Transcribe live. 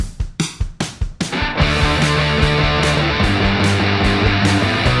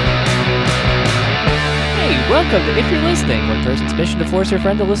welcome to If You're Listening, one person's mission to force her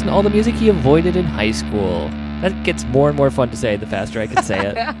friend to listen to all the music he avoided in high school. That gets more and more fun to say the faster I can say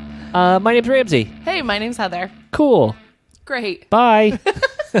it. My name's Ramsey. Hey, my name's Heather. Cool. Great. Bye.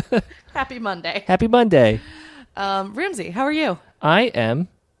 Happy Monday. Happy Monday. Ramsey, how are you? I am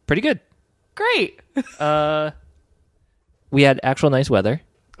pretty good. Great. We had actual nice weather.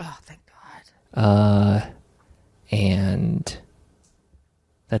 Oh, thank God. And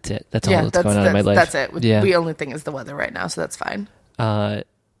that's it. That's all that's going on in my life. That's it. Yeah. The only thing is the weather right now, so that's fine.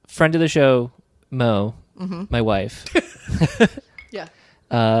 Friend of the show, Mo, my wife.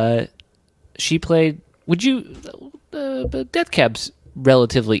 Yeah. She played. Would you? Death Cab's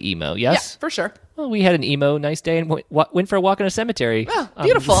relatively emo. Yes. Yeah, for sure. Well, we had an emo nice day and went for a walk in a cemetery. Oh,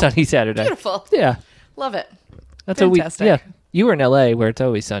 beautiful. On sunny Saturday. Beautiful. Yeah. Love it. That's Fantastic. Yeah. You were in LA where it's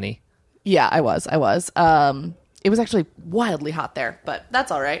always sunny. Yeah, I was. It was actually wildly hot there, but that's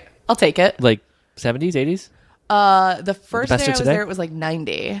all right. I'll take it. Like 70s, 80s? The first day I was there, it was like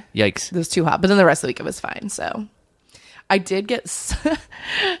 90. Yikes. It was too hot, but then the rest of the week it was fine. So I did get,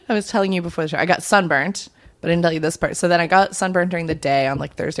 I was telling you before the show, I got sunburnt, but I didn't tell you this part. So then I got sunburnt during the day on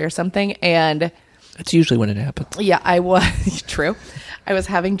like Thursday or something. And That's usually when it happens. yeah, I was, true. I was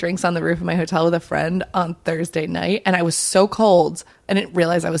having drinks on the roof of my hotel with a friend on Thursday night, and I was so cold. I didn't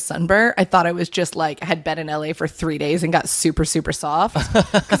realize I was sunburned. I thought I was just like, had been in LA for 3 days and got super, super soft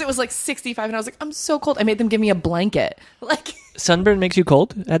because it was like 65, and I was like, I'm so cold. I made them give me a blanket. Like, Sunburn makes you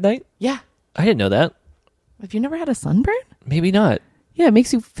cold at night? yeah. I didn't know that. Have you never had a sunburn? Maybe not. Yeah, it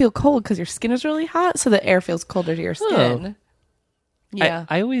makes you feel cold because your skin is really hot, so the air feels colder to your skin. Yeah.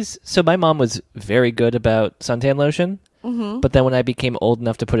 I always, so my mom was very good about suntan lotion, but then when I became old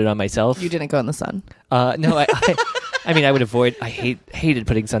enough to put it on myself, You didn't go in the sun. no, I mean, I would avoid. I hated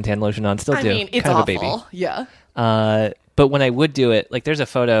putting suntan lotion on. Still do. I mean, it's kind awful. of a baby. Yeah. But when I would do it, like there's a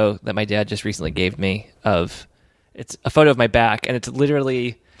photo that my dad just recently gave me of. It's a photo of my back, and it's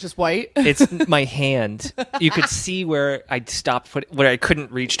literally Just white. it's my hand. You could see where I stopped where I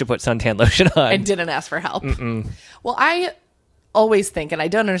couldn't reach to put suntan lotion on. And didn't ask for help. Well, I always think, and I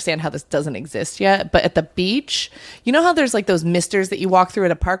don't understand how this doesn't exist yet, but at the beach, you know how there's like those misters that you walk through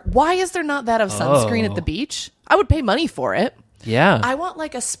at a park? Why is there not that of sunscreen at the beach? I would pay money for it. Yeah. I want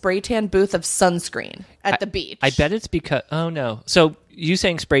like a spray tan booth of sunscreen at the beach. I bet it's because. Oh no. So you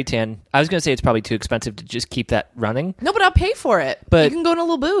saying spray tan? I was going to say it's probably too expensive to just keep that running. No, but I'll pay for it. But- you can go in a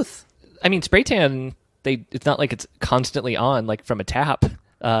little booth. I mean, spray tan. It's not like it's constantly on, like from a tap.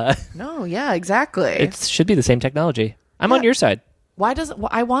 No, yeah, exactly. It should be the same technology. I'm on your side. Why does it? Well,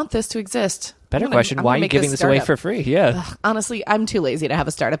 I want this to exist. Better question. Why are you giving this away for free? Yeah. Honestly, I'm too lazy to have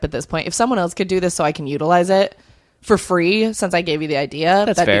a startup at this point. If someone else could do this so I can utilize it for free, since I gave you the idea,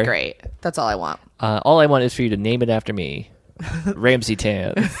 that'd fair. be great. That's all I want. All I want is for you to name it after me, Ramsey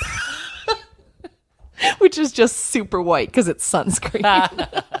Tan. Which is just super white because it's sunscreen.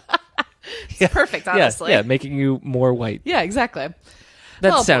 It's perfect, honestly. Yeah, making you more white. Yeah, exactly.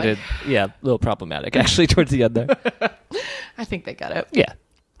 That Oh, boy. sounded, a little problematic actually towards the end there. I think they got it. Yeah.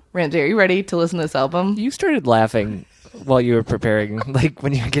 Ramsey, are you ready to listen to this album? You started laughing while you were preparing, like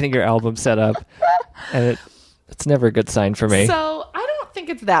when you're getting your album set up, and it's never a good sign for me. So I don't think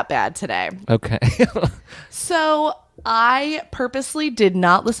it's that bad today. Okay. So I purposely did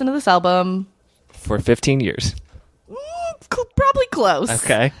not listen to this album. For 15 years. Probably close.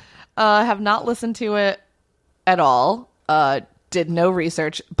 Okay. Have not listened to it at all. Did no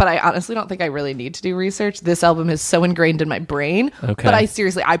research, but I honestly don't think I really need to do research. This album is so ingrained in my brain. Okay. But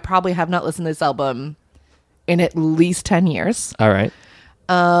I probably have not listened to this album in at least 10 years. All right.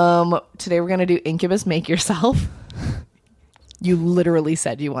 Today we're going to do Incubus Make Yourself. You literally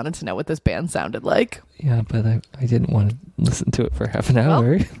said you wanted to know what this band sounded like. Yeah, but I didn't want to listen to it for half an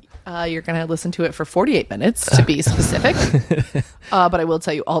hour. You're going to listen to it for 48 minutes to be specific. But I will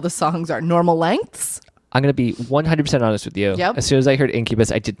tell you all the songs are normal lengths. I'm going to be 100% honest with you. Yep. As soon as I heard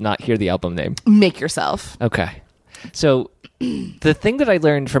Incubus, I did not hear the album name. Make Yourself. Okay. So the thing that I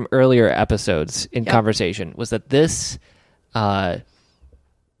learned from earlier episodes in conversation was that this,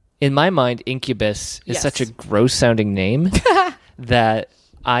 in my mind, Incubus is Yes. such a gross sounding name that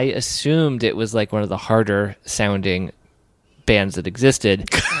I assumed it was like one of the harder sounding bands that existed.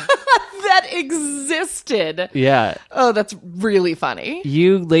 That existed. Yeah. Oh, that's really funny.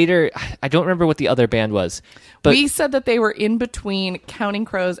 You later, I don't remember what the other band was, but We said that they were in between Counting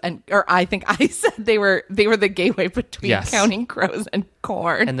Crows or I think I said they were the gateway between Yes. Counting Crows and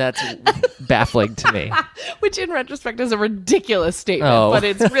Korn. and that's baffling to me. Which in retrospect is a ridiculous statement, Oh. but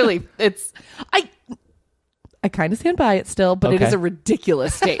it's really I kind of stand by it still, but it Okay. is a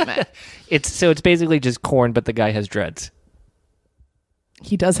ridiculous statement. It's basically just Korn, but the guy has dreads.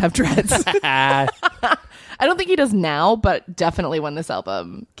 He does have dreads. I don't think he does now, but definitely when this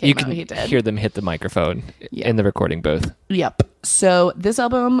album came You out, can he did. hear them hit the microphone Yeah. in the recording booth. Yep. So this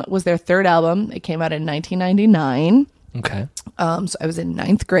album was their third album. It came out in 1999. Okay. So I was in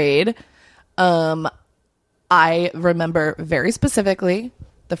ninth grade. I remember very specifically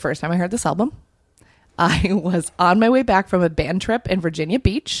the first time I heard this album. I was on my way back from a band trip in Virginia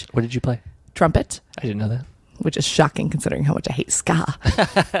Beach. What did you play? Trumpet, I didn't know that. which is shocking considering how much I hate ska.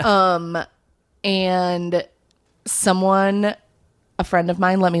 And a friend of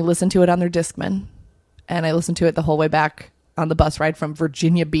mine, let me listen to it on their Discman. And I listened to it the whole way back on the bus ride from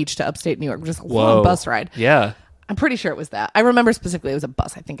Virginia Beach to upstate New York, which is a long bus ride. Yeah. I'm pretty sure it was that. I remember specifically it was a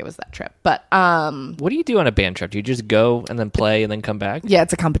bus. I think it was that trip. But What do you do on a band trip? Do you just go and then play and then come back? yeah,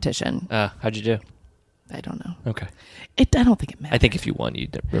 it's a competition. How'd you do? I don't know. Okay. I don't think it matters. I think if you won,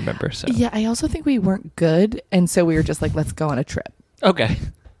 you'd remember. So Yeah, I also think we weren't good. And so we were just like, let's go on a trip. okay.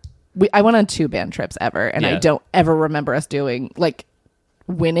 I went on 2 band trips ever. And I Yeah. don't ever remember us doing, like,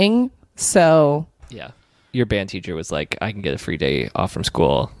 winning. So Yeah. Your band teacher was like, I can get a free day off from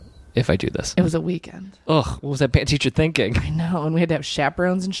school if I do this. it was a weekend. Ugh, what was that band teacher thinking? I know. And we had to have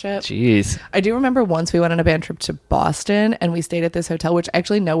chaperones and shit. Jeez. I do remember once we went on a band trip to Boston and we stayed at this hotel, which I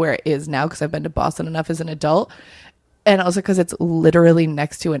actually know where it is now because I've been to Boston enough as an adult. And also because it's literally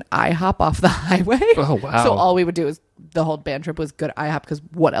next to an IHOP off the highway. Oh, wow. So all we would do is the whole band trip was good IHOP because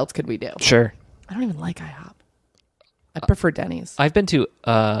what else could we do? Sure. I don't even like IHOP. I prefer Denny's. I've been to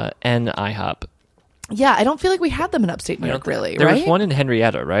an IHOP. Yeah, I don't feel like we had them in upstate New York, really, There right? was one in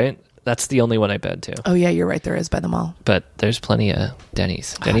Henrietta, right? That's the only one I've been to. Oh, yeah, you're right. There is by the mall. But there's plenty of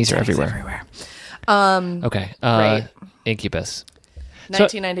Denny's. Denny's are everywhere. Okay. Great. Incubus.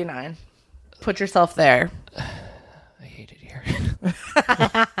 1999. Put yourself there. I hate it here.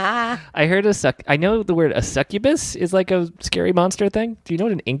 I heard I know the word a succubus is like a scary monster thing. Do you know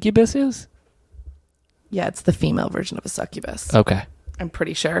what an incubus is? Yeah, it's the female version of a succubus. Okay. I'm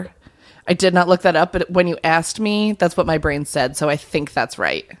pretty sure. I did not look that up, but when you asked me, that's what my brain said, so I think that's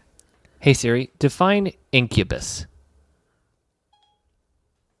right. Hey Siri, define incubus.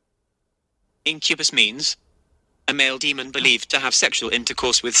 Incubus means a male demon believed to have sexual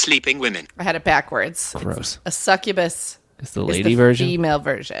intercourse with sleeping women. I had it backwards. Gross. A succubus It's the is lady the version? female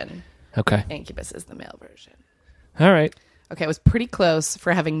version. Okay. Incubus is the male version. All right. Okay, I was pretty close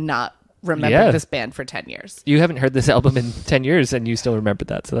for having not remembered this band for 10 years. You haven't heard this album in 10 years and you still remembered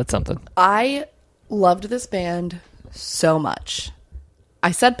that, so that's something. I loved this band so much.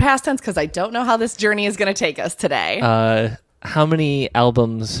 I said past tense because I don't know how this journey is going to take us today. How many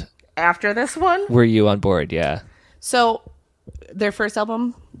albums After this one? were you on board? Yeah. So their first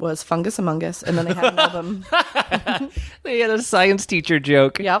album was Fungus Among Us, and then they had an album. They had a science teacher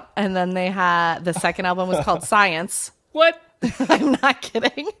joke. Yep. And then they had the second album was called Science. What? I'm not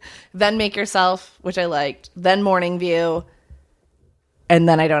kidding. Then Make Yourself, which I liked. Then Morning View. And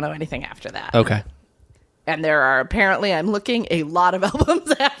then I don't know anything after that. Okay. And there are apparently, I'm looking, a lot of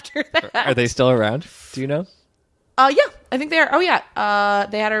albums after that. Are they still around? Do you know? Yeah, I think they are. Oh, yeah.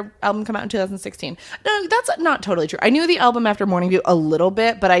 They had our album come out in 2016. No, that's not totally true. I knew the album after Morning View a little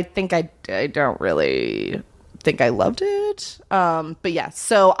bit, but I think I don't really think I loved it. But yeah,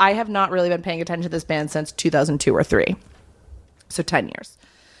 so I have not really been paying attention to this band since 2002 or 3. So 10 years.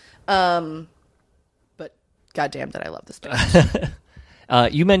 But goddamn that I love this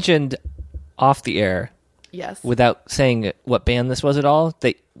band. You mentioned off the air, Yes. without saying what band this was at all,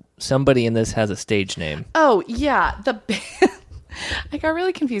 that somebody in this has a stage name. Oh, yeah. The band. I got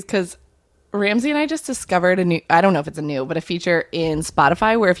really confused because Ramsey and I just discovered a new, I don't know if it's a new, but a feature in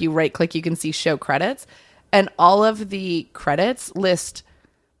Spotify where if you right click, you can see show credits. And all of the credits list,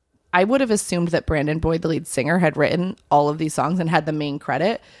 I would have assumed that Brandon Boyd, the lead singer, had written all of these songs and had the main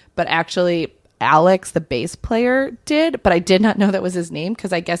credit. But actually, Alex, the bass player, did. But I did not know that was his name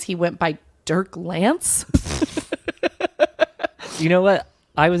because I guess he went by Dirk Lance. You know what?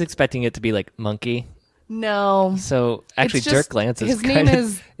 I was expecting it to be like Monkey. No. So actually, It's just- Dirk Lance is his kind name of,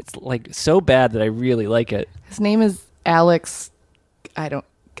 is- it's like so bad that I really like it. His name is Alex. I don't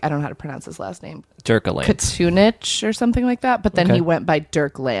know how to pronounce his last name. Dirk Lance. Katunich or something like that. But then Okay. he went by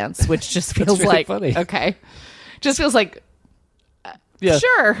Dirk Lance, which just feels really like funny. okay. Just feels like Yeah.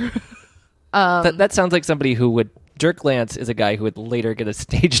 sure. That sounds like somebody who would. Dirk Lance is a guy who would later get a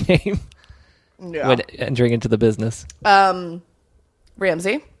stage name when entering into the business.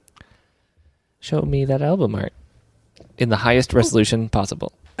 Ramsey. Show me that album art in the highest resolution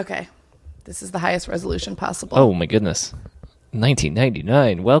possible. Okay. This is the highest resolution possible. Oh my goodness.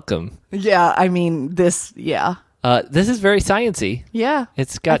 1999. Welcome. Yeah, I mean this yeah. This is very sciencey. Yeah.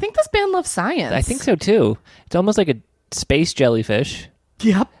 It's got. I think this band loves science. I think so too. It's almost like a space jellyfish.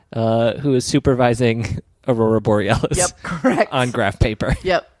 Yep. who is supervising Aurora Borealis Yep, correct. on graph paper.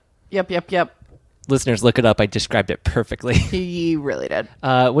 Yep. Listeners, look it up. I described it perfectly. He really did.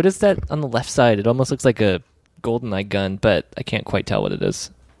 What is that on the left side? It almost looks like a GoldenEye gun, but I can't quite tell what it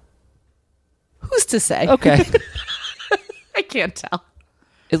is. Who's to say? Okay. I can't tell.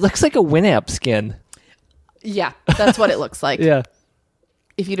 It looks like a Winamp skin. Yeah, that's what it looks like. Yeah.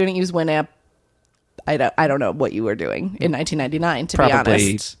 If you didn't use Winamp, I don't know what you were doing in 1999, to be Probably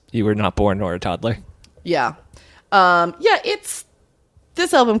honest. you were not born or a toddler. Yeah.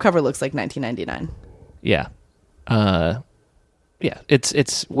 This album cover looks like 1999. Yeah. Yeah,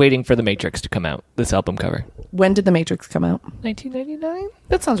 it's waiting for The Matrix to come out, this album cover. When did The Matrix come out? 1999?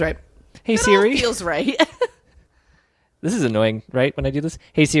 That sounds right. Hey, It all Siri. feels right. This is annoying, right, when I do this?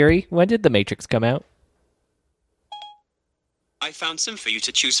 Hey, Siri, when did The Matrix come out? I found some for you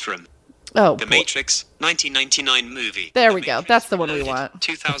to choose from. Oh, The boy. Matrix, 1999 movie. There The we go. Matrix That's the one we Reloaded, want.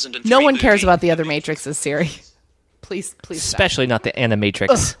 2003 No one cares movie. about the other Matrixes, Siri. Please stop. Especially not the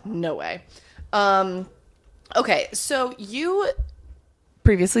Animatrix. No way. Okay, so you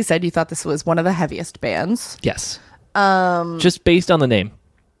previously said you thought this was one of the heaviest bands. Yes. Just based on the name.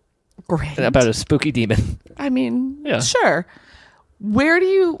 Great. About a spooky demon. I mean, Yeah. sure. Where do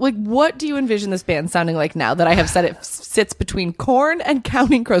you what do you envision this band sounding like now that I have said it sits between Korn and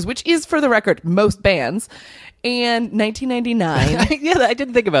Counting Crows, which is, for the record, most bands, and 1999? Yeah, I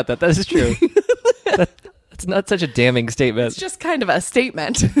didn't think about that. That is true. That's not such a damning statement. It's just kind of a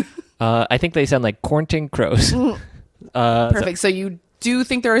statement. I think they sound like Counting Crows. Perfect. So you do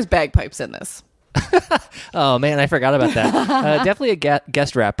think there is bagpipes in this? Oh, man, I forgot about that. Definitely a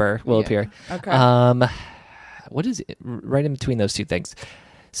guest rapper will appear. Okay. What is it? Right in between those two things?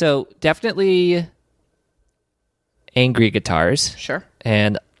 So definitely angry guitars. Sure.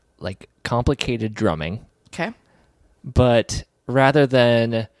 And like complicated drumming. Okay. But rather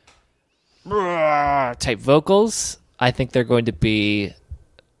than type vocals, I think they're going to be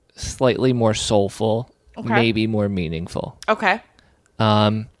slightly more soulful, maybe more meaningful. Okay.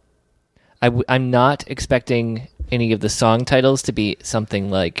 I'm not expecting any of the song titles to be something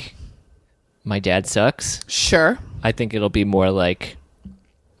like My Dad Sucks. Sure. I think it'll be more like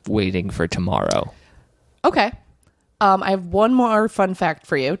Waiting for Tomorrow. Okay. I have one more fun fact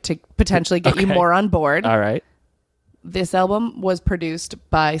for you to potentially get you Okay. more on board. All right. This album was produced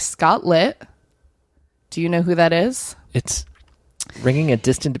by Scott Litt. Do you know who that is? It's ringing a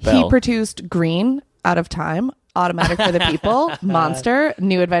distant bell. He produced Green, Out of Time, Automatic for the People, Monster,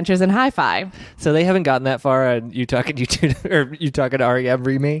 New Adventures in Hi-Fi. So they haven't gotten that far on You Talking REM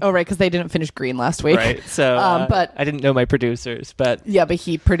Remake? Oh, right, because they didn't finish Green last week. Right. So but I didn't know my producers, but yeah, but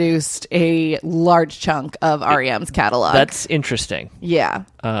he produced a large chunk of REM's catalog. that's interesting. yeah.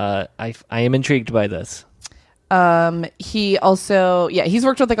 I am intrigued by this. He also, he's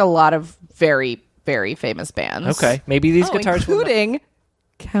worked with like a lot of very, very famous bands. Okay. Maybe these guitars will not- including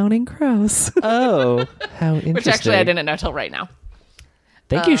Counting Crows, Oh, how interesting. which actually I didn't know till right now.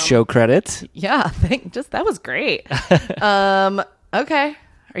 Thank you, show credits. Yeah, that was great. Okay,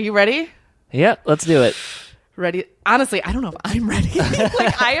 are you ready? Yeah, let's do it. Ready? Honestly, I don't know if I'm ready.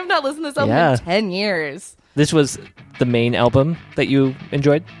 Like, I have not listened to this album Yeah. in 10 years. This was the main album that you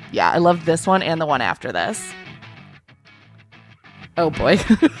enjoyed? Yeah, I loved this one and the one after this. Oh boy.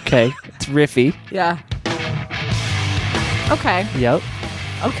 Okay. It's riffy. Yeah. Okay. Yep.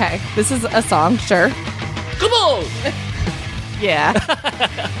 Okay. This is a song, sure. Come on! Yeah.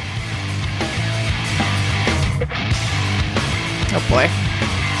 Oh boy.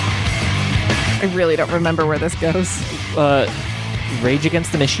 I really don't remember where this goes. Rage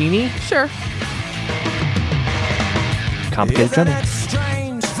Against the Machine? Sure. Complicated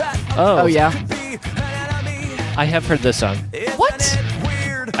drumming. Oh, yeah. I have heard this song. What?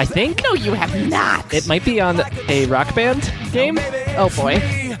 I think No, you have not. it might be on a Rock Band game. Oh boy.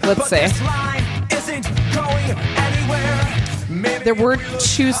 Let's see. There were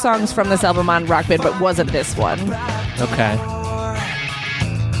 2 songs from this album on Rock Band, but wasn't this one. Okay.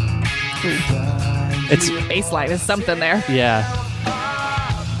 It's Baseline is something there. yeah.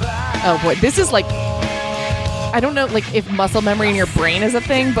 Oh boy, this is like, I don't know, like if muscle memory in your brain is a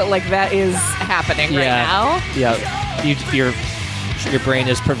thing, but like that is happening right now. Yeah. Your brain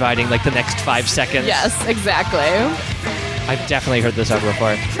is providing like the next 5 seconds. Yes, exactly. I've definitely heard this song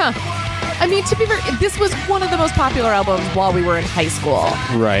before. Huh. I mean, to be fair, this was one of the most popular albums while we were in high school.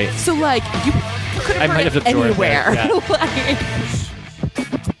 Right. So like, you could I have might heard have it absorbed anywhere. that, Like,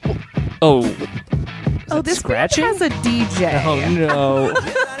 Oh. oh, this band scratching? has a DJ. Oh no.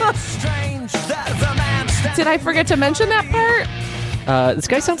 Did I forget to mention that part? This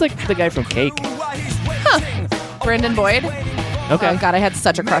guy sounds like the guy from Cake. Brendan Boyd. Okay. Oh God, I had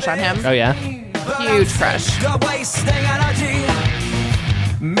such a crush on him. Oh yeah. Huge crush.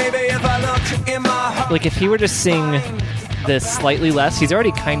 Like if he were to sing this slightly less, he's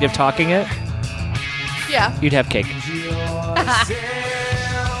already kind of talking it. Yeah. You'd have cake.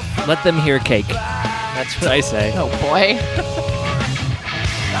 Let them hear cake. That's what I say. Oh boy.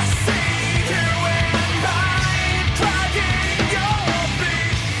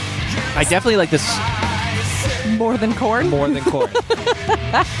 I definitely like this More than corn. more than corn.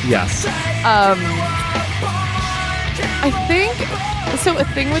 Yes. I think so. A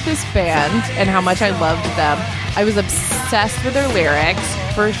thing with this band and how much I loved them, I was obsessed with their lyrics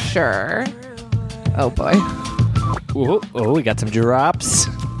for sure. Oh boy, Ooh, oh, we got some drops.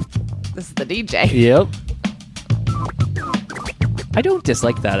 this is the DJ. Yep. I don't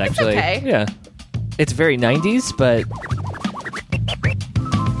dislike that actually. okay. Yeah. It's very 90s, but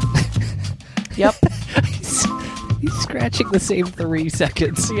Yep. he's scratching the same 3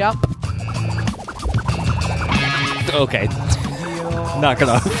 seconds. Yep. Okay. Knock it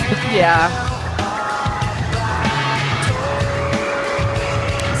off. Yeah.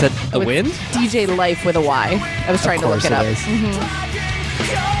 Is that a With win? DJ Life with a Y. I was trying to look it up.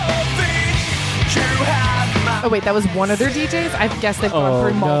 Oh wait, that was one of their DJs? I guess they've gone Oh,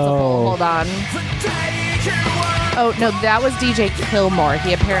 through multiple. no. Hold on. Oh no, that was DJ Kilmore.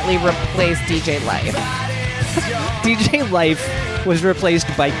 He apparently replaced DJ Life. DJ Life was replaced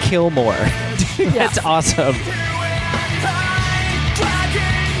by Kilmore. That's awesome.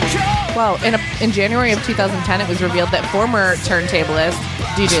 Well, in January of 2010, it was revealed that former turntablist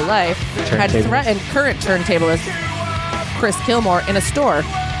DJ Life had Turntablist. threatened current turntablist Chris Kilmore in a store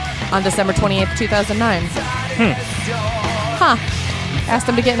on December 28th, 2009. Huh. Asked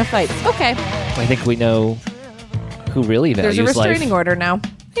him to get in a fight. Okay. I think we know who really values There's a restraining life. order now.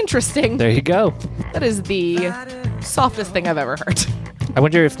 Interesting. There you go. That is the softest thing I've ever heard. I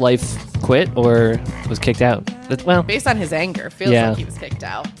wonder if Life quit or was kicked out. Well, Based on his anger, feels Yeah. like he was kicked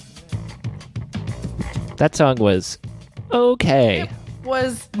out. that song was okay.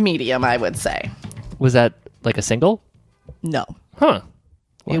 Was medium, I would say. Was that like a single? No. Huh.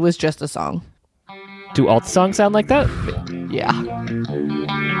 It was just a song. Do all the songs sound like that? Yeah.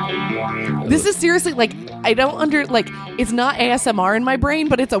 This is seriously like I don't it's not ASMR in my brain,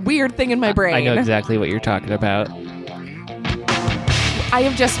 but it's a weird thing in my brain. I know exactly what you're talking about. I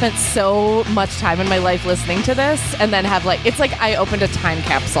have just spent so much time in my life listening to this and then have it's like I opened a time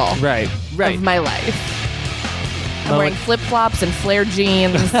capsule Right. of my life. I'm Well, wearing flip-flops and flared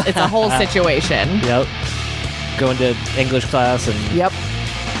jeans. It's a whole situation. Yep. Going to English class and Yep.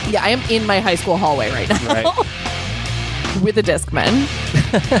 Yeah, I am in my high school hallway right now. Right. With a Discman.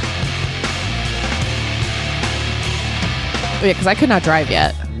 Oh, yeah, because I could not drive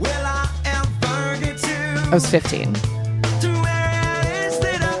yet. I was 15.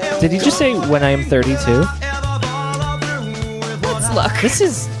 Did you just say when I am 32? Let's look. This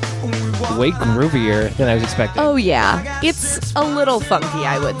is way groovier than I was expecting. Oh, yeah. It's a little funky,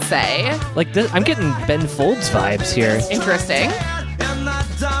 I would say. Like this, I'm getting Ben Folds vibes here. Interesting.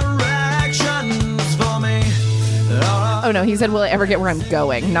 Oh, no, he said, will it ever get where I'm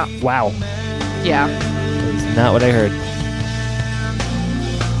going? Not, Wow. yeah. That's not what I heard.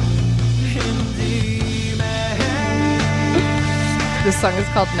 This song is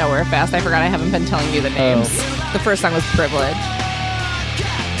called Nowhere Fast. I forgot I haven't been telling you the names. The first song was Privilege.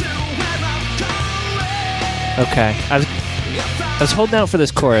 Okay. I was holding out for this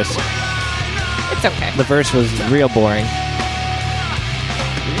chorus. It's okay. The verse was real boring.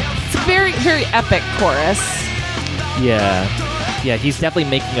 It's a very, very epic chorus. Yeah. Yeah, he's definitely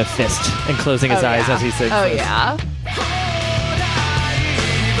making a fist and closing his eyes yeah. as he sings Oh, this. yeah.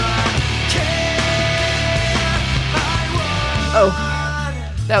 Oh.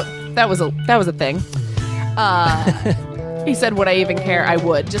 That was a thing. He said, would I even care? I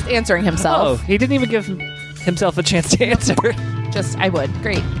would. Just answering Oh, himself. he didn't even give himself a chance to answer. Just, I would.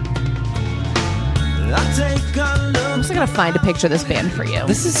 Great. I'm just going to find a picture of this band for you.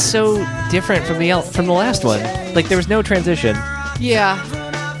 This is so different from the last one. Like, there was no transition. Yeah.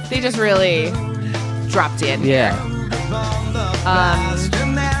 They just really dropped in. Yeah.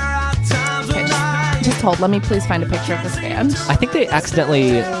 Okay, just hold. Let me please find a picture of this band. I think they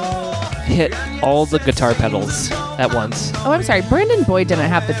accidentally hit all the guitar pedals at once. Oh, I'm sorry. Brandon Boyd didn't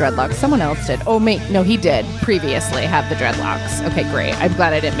have the dreadlocks. Someone else did. Oh, no, he did previously have the dreadlocks. Okay, great. I'm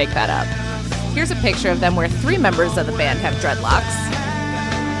glad I didn't make that up. Here's a picture of them where 3 members of the band have dreadlocks.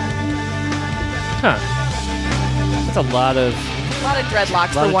 Huh. That's a lot of A lot of dreadlocks lot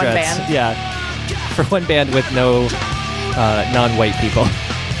for of one dreads. band. Yeah. For one band with no non-white people.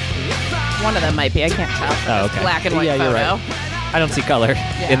 One of them might be. I can't tell. Oh, okay. Black and white Yeah, you're photo. right. I don't see color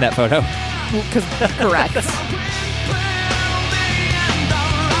in that photo. Because correct.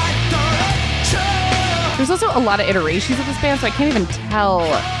 There's also a lot of iterations of this band, so I can't even tell.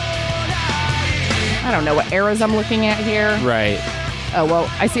 I don't know what eras I'm looking at here. Right. Oh, well,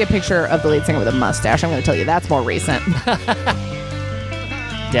 I see a picture of the lead singer with a mustache. I'm going to tell you that's more recent.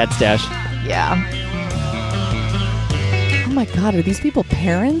 Dad stash. Yeah. Oh my God, are these people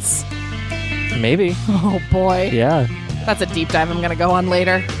parents? Maybe. Oh boy. Yeah. That's a deep dive I'm going to go on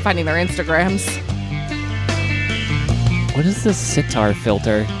later, finding their Instagrams. What is this sitar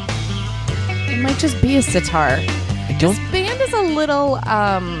filter? It might just be a sitar. I don't. This band is a little,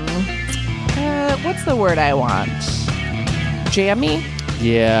 what's the word I want? Jammy?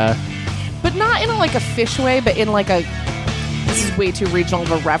 Yeah. But not in a fish way, but in this is way too regional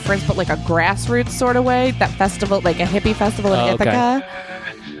of a reference, but like a grassroots sort of way. That festival, like a hippie festival in Ithaca.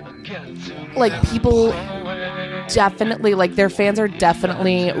 Okay. Like people definitely, like their fans are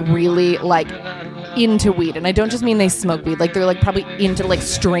definitely really like into weed. And I don't just mean they smoke weed, like they're like probably into like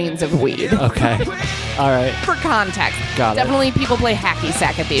strains of weed. Okay. All right. For context. Got it. Definitely people play hacky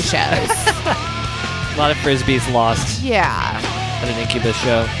sack at these shows. A lot of frisbees lost Yeah. at an Incubus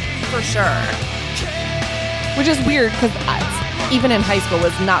show. For sure. Which is weird because even in high school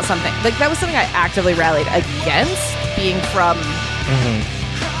was not something like that was something I actively rallied against, being from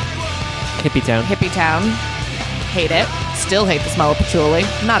Hippie Town. Hippie Town. Hate it. Still hate the smell of patchouli.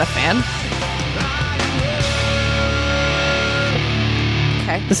 Not a fan.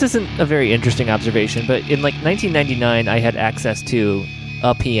 Okay. This isn't a very interesting observation, but in like 1999, I had access to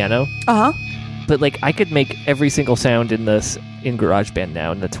a piano. Uh-huh. But like I could make every single sound in this in GarageBand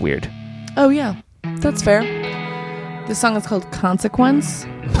now, and that's weird. Oh yeah. That's fair. This song is called Consequence.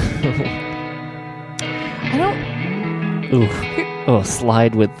 I don't... Ooh. Oh,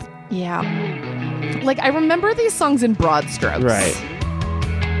 slide with... Yeah. Like, I remember these songs in broad strokes. Right.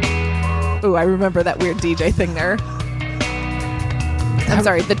 Ooh, I remember that weird DJ thing there. I'm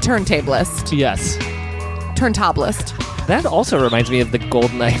sorry, the turntablist. Yes. Turntablist. That also reminds me of the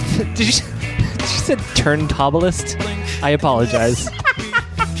GoldenEye. Did you said turntablist? I apologize.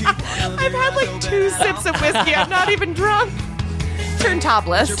 I've had like 2 sips of whiskey. I'm not even drunk.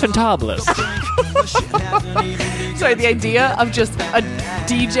 Turntablist. Turntablist. Sorry, the idea of just a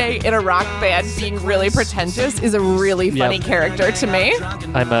DJ in a rock band being really pretentious is a really funny character to me.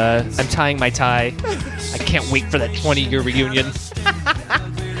 I'm tying my tie. I can't wait for that 20-year reunion.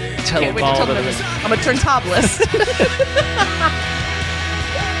 Can't wait to tell them I'm a turntablist.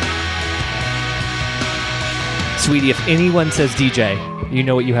 Sweetie, if anyone says DJ, you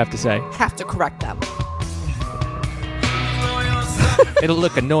know what you have to say. Have to correct them. It'll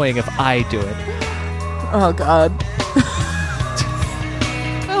look annoying if I do it. Oh, God.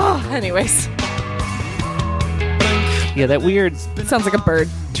 Oh, anyways. Yeah, that weird It sounds like a bird.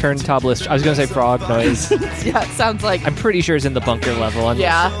 turntablist. I was going to say frog noise. Yeah, it sounds like... I'm pretty sure it's in the bunker level on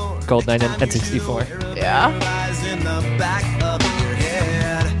Yeah. GoldenEye and N64. Yeah.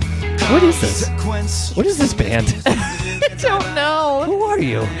 What is this? What is this band? I don't know. Who are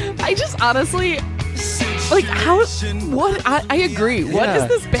you? I just honestly... Like, how... What? I agree. What Yeah. is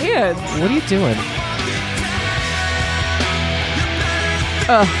this band? What are you doing?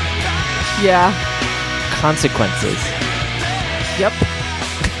 Yeah. Consequences. Yep.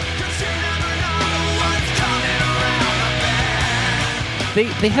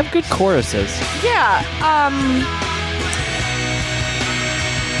 They have good choruses. Yeah.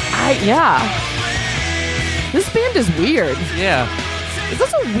 Yeah. This band is weird. Yeah. It's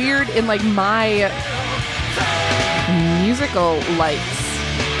also weird in like my musical likes.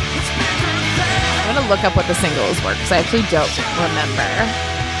 I'm gonna look up what the singles were because I actually don't remember.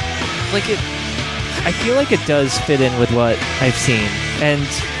 Like it, I feel like it does fit in with what I've seen, and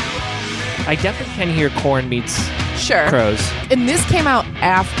I definitely can hear Korn meets Sure. Crows. And this came out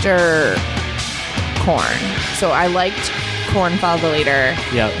after Korn, so I liked Korn Follow the Leader.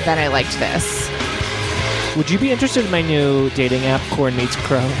 Yep. Then I liked this. Would you be interested in my new dating app, Korn Meets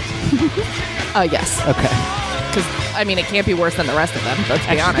Crow? Yes. Okay. Because, I mean, it can't be worse than the rest of them, let's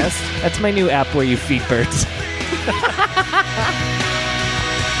be honest. That's my new app where you feed birds.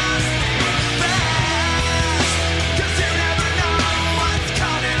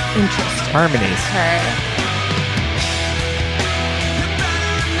 Interesting. Harmonies. Okay.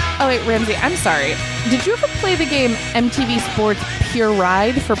 Oh, wait, Ramsey, I'm sorry. Did you ever play the game MTV Sports Pure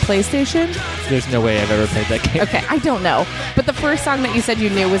Ride for PlayStation? There's no way I've ever played that game. Okay, I don't know. But the first song that you said you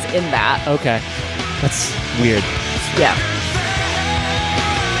knew was in that. Okay. That's weird. Yeah.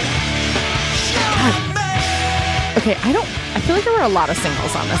 Okay, I feel like there were a lot of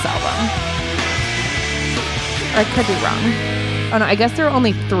singles on this album. Or I could be wrong. Oh no, I guess there were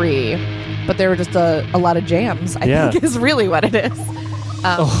only 3, but there were just a lot of jams. I think is really what it is.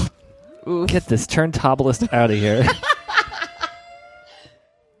 Get this turntablist out of here.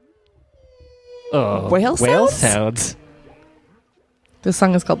 Whale sounds. This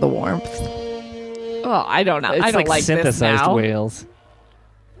song is called "The Warmth." Oh, I don't know. It's I don't like synthesized this now. whales.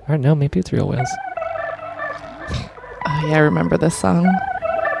 Or no, maybe it's real whales. Oh yeah, I remember this song.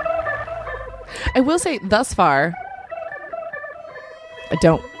 I will say, thus far, I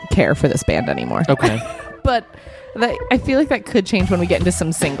don't care for this band anymore. Okay. But I feel like that could change when we get into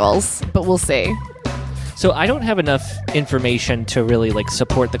some singles, but we'll see. So I don't have enough information to really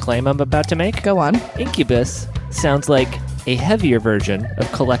support the claim I'm about to make. Go on. Incubus sounds like a heavier version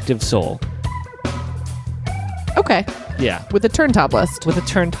of Collective Soul. Okay. Yeah. With a turntablist. With a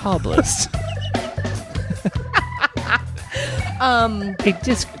turntablist. A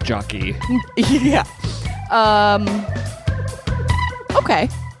disc jockey. Yeah. Okay.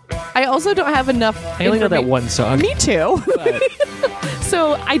 I also don't have enough. I only know that one song. Me too.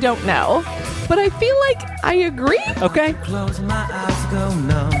 So I don't know. But I feel like I agree. Okay.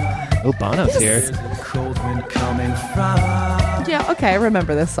 Oh, Bono's here. Yeah, okay, I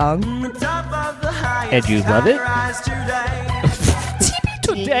remember this song. And you love it? TB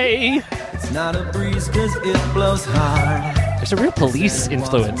today. It's not a breeze 'cause it blows hard. There's a real Police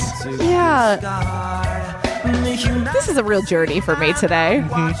influence. Yeah. This is a real journey for me today.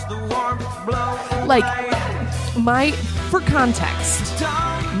 For context,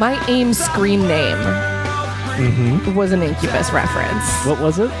 my AIM screen name was an Incubus reference. What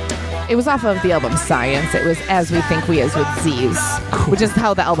was it? It was off of the album Science. It was As We Think We Is with Z's, which is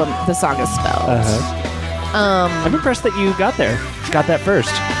how the song is spelled. I'm impressed that you got there. Got that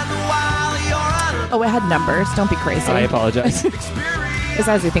first. Oh, it had numbers. Don't be crazy. I apologize. It's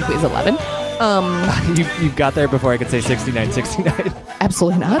As We Think We Is 11. You got there before I could say 69.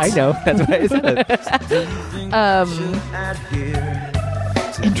 Absolutely not. I know. That's why I said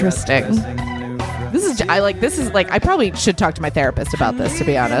it. Interesting. I probably should talk to my therapist about this, to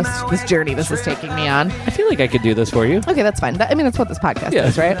be honest. This journey this is taking me on. I feel like I could do this for you. Okay, that's fine. That's what this podcast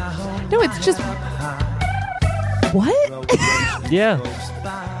is, right? No, it's just... What? Yeah.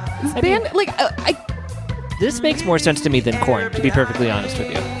 This band, This makes more sense to me than Korn, to be perfectly honest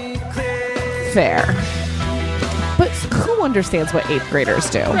with you. fair. But who understands what 8th graders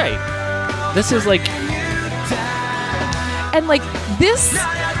do? Right. This is And this...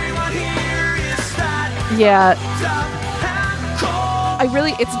 Yeah.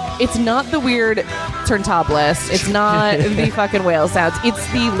 It's not the weird turntablist. It's not the fucking whale sounds.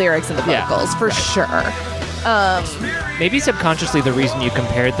 It's the lyrics and the vocals, for sure. Maybe subconsciously the reason you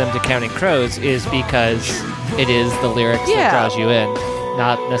compared them to Counting Crows is because it is the lyrics that draws you in,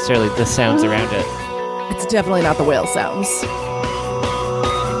 not necessarily the sounds around it. It's definitely not the whale sounds.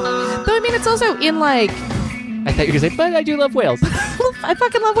 Though, it's also in I thought you were going to say, but I do love whales. I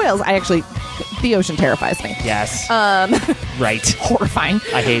fucking love whales. The ocean terrifies me. Yes. Right. Horrifying.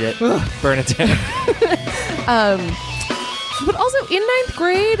 I hate it. Burn it down. But also in 9th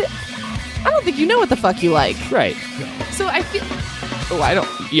grade, I don't think you know what the fuck you like. Right. So I feel... Oh, I don't...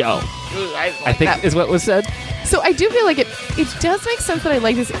 Yo. I think that is what was said. So I do feel like it does make sense that I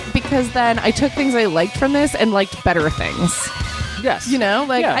like this, because then I took things I liked from this and liked better things. Yes.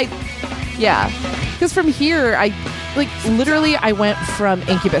 Yeah. Because from here, I went from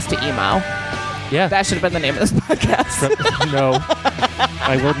Incubus to emo. Yeah. That should have been the name of this podcast. No.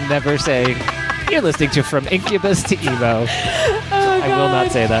 I will never say, you're listening to From Incubus to Emo. I will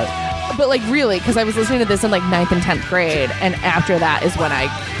not say that. But really, because I was listening to this in 9th and 10th grade, and after that is when I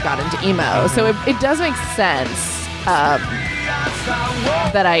got into emo. So it does make sense that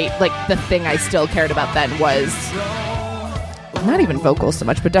the thing I still cared about then was not even vocals so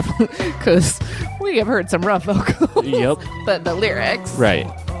much, but definitely because we have heard some rough vocals. Yep. the lyrics. Right.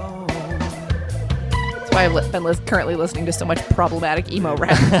 That's why I've been currently listening to so much problematic emo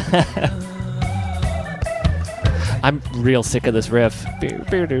rap. I'm real sick of this riff. Yeah.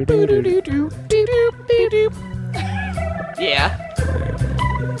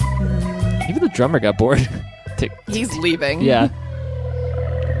 Even the drummer got bored. He's leaving. Yeah.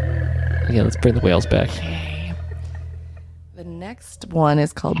 Yeah, let's bring the whales back. The next one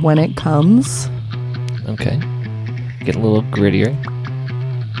is called When It Comes. Okay. Get a little grittier.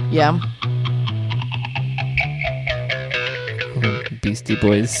 Yeah. Beastie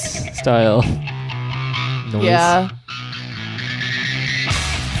Boys style noise. Yeah.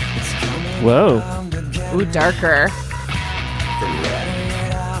 Whoa. Ooh, darker.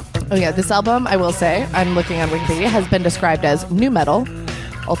 Oh yeah, this album, I will say, I'm looking on Wikipedia, has been described as new metal,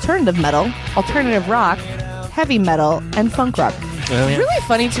 alternative rock, heavy metal, and funk rock. Oh, yeah. Really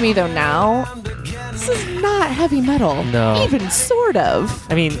funny to me, though, now, this is not heavy metal. No. Even sort of.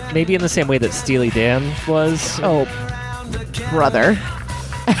 I mean, maybe in the same way that Steely Dan was. Oh, brother.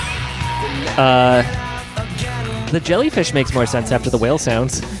 The jellyfish makes more sense after the whale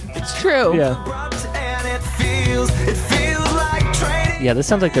sounds. It's true. Yeah. Yeah, this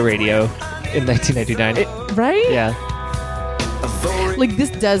sounds like the radio in 1999. Right? Yeah. Like, this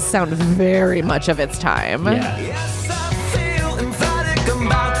does sound very much of its time. Yeah.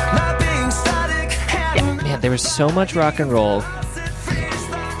 Man, there was so much rock and roll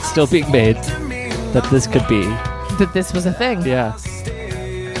still being made that this could be. That this was a thing. Yeah.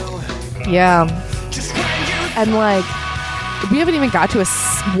 Yeah. And, like, we haven't even got to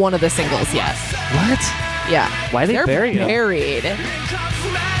one of the singles yet. What? Yeah. Why they They're bury 'em? buried.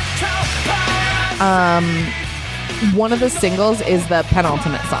 One of the singles is the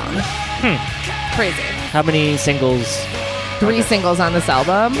penultimate song. Crazy. How many singles? 3 singles on this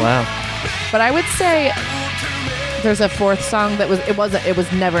album. Wow. But I would say there's a 4th song that it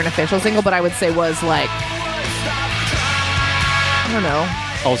was never an official single, but I would say was like, I don't know.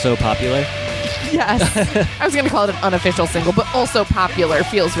 Also popular? Yes. I was going to call it an unofficial single, but also popular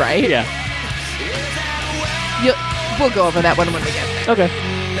feels right. Yeah. We'll go over that one when we get there. Okay.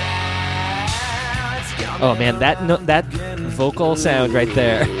 Oh man, that vocal sound right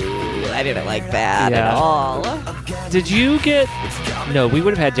there. I didn't like that Yeah. at all. Did you get... No, we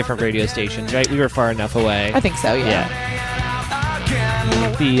would have had different radio stations, right? We were far enough away. I think so, yeah.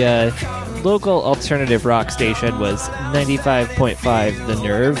 The local alternative rock station was 95.5 The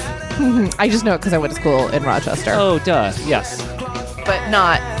Nerve. I just know it because I went to school in Rochester. Oh, duh. Yes. But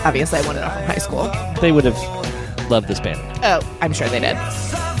not, obviously, I went to high school. They would have loved this band. Oh, I'm sure they did.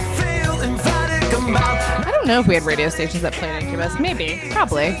 I don't know if we had radio stations that played Incubus. Maybe.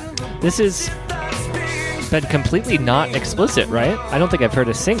 Probably. This has been completely not explicit, right? I don't think I've heard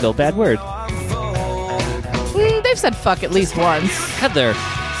a single bad word. They've said fuck at least once. Heather.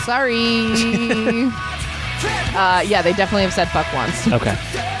 Sorry. Yeah, they definitely have said fuck once. Okay.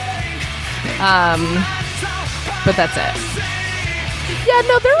 But that's it. Yeah,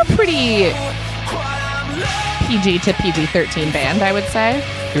 no, they're a pretty PG to PG-13 band, I would say.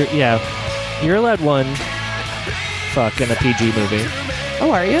 You're allowed one fuck in a PG movie.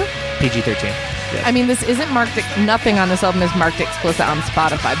 Oh, are you? PG-13. Yeah. I mean, this isn't marked... Nothing on this album is marked explicit on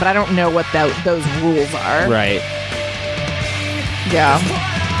Spotify, but I don't know what those rules are. Right. Yeah.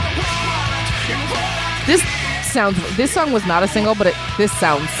 This song was not a single, but this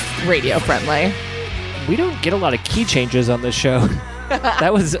sounds radio friendly. We don't get a lot of key changes on this show.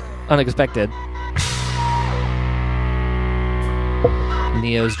 That was unexpected.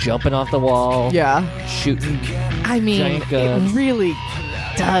 Neo's jumping off the wall. Yeah. Shooting. I mean, giant guns. it really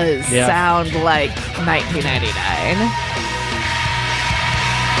does sound like 1999.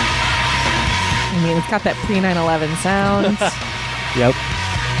 I mean, it's got that pre-9/11 sound. Yep.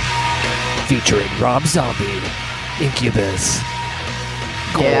 Featuring Rob Zombie, Incubus.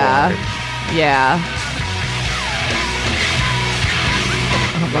 Yeah. Yeah.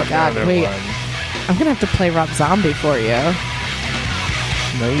 Oh my god, wait. I'm gonna have to play Rob Zombie for you.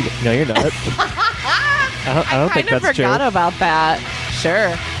 No, you're not. I don't think that's true. I forgot about that.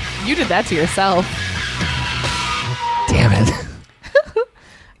 Sure. You did that to yourself. Damn it.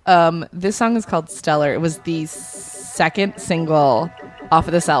 This song is called Stellar. It was the second single off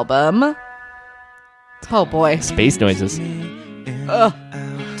of this album. Oh boy. Space noises. Ugh.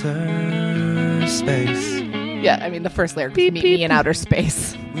 Outer space. Yeah, I mean the first lyric is meet me in outer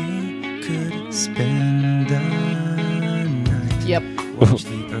space. We could spend the night. Yep. Watch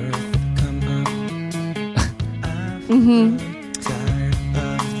the earth come up. Mm-hmm. Tired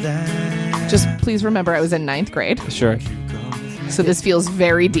of that. Just please remember I was in 9th grade. Sure. So this feels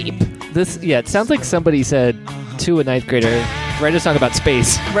very deep. It sounds like somebody said to a 9th grader, write a song about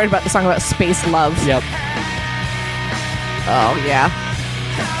space. Right about the song about space love. Yep. Oh, yeah.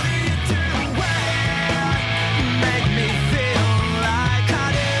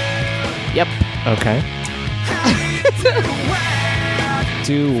 Yep. Okay.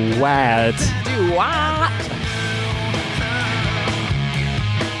 Do what? Do what?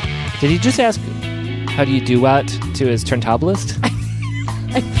 Did he just ask, how do you do what to his turntablist?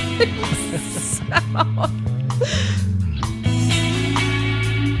 I think so.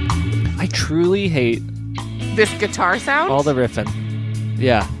 I truly hate This guitar sound? all the riffing.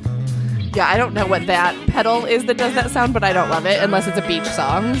 Yeah. Yeah, I don't know what that pedal is that does that sound, but I don't love it unless it's a beach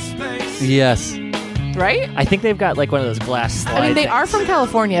song. Yes. Right? I think they've got like one of those glass slides. I mean, they are from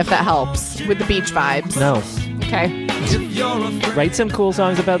California, if that helps, with the beach vibes. No. Okay. Write some cool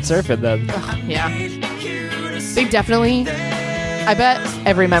songs about surfing then. Yeah. They definitely, I bet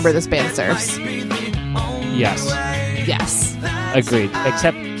every member of this band surfs. Yes. Yes. Agreed.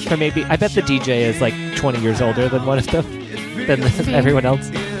 Except for maybe, I bet the DJ is like 20 years older than one of them, than everyone else.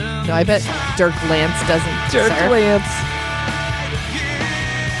 No, I bet Dirk Lance doesn't surf. Lance.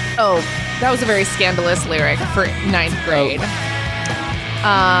 Oh, that was a very scandalous lyric for 9th grade.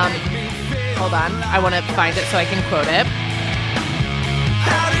 Hold on. I want to find it so I can quote it.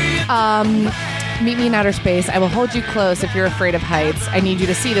 Meet me in outer space. I will hold you close if you're afraid of heights. I need you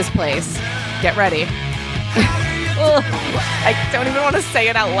to see this place. Get ready. Ugh, I don't even want to say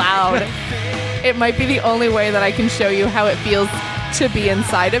it out loud. It might be the only way that I can show you how it feels to be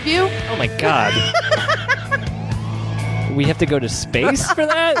inside of you. Oh my God. We have to go to space for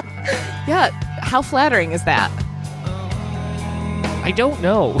that? Yeah, how flattering is that? I don't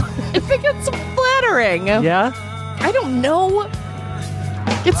know. I think it's flattering. Yeah? I don't know.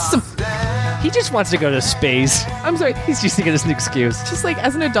 It's some... He just wants to go to space. I'm sorry. He's just thinking it's an excuse. Just like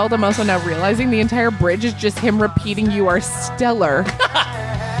as an adult, I'm also now realizing the entire bridge is just him repeating "You are stellar."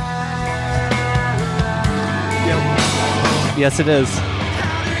 Yes, it is.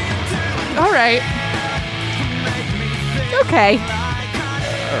 All right. Okay.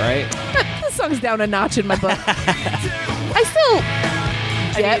 All right. This song's down a notch in my book. I still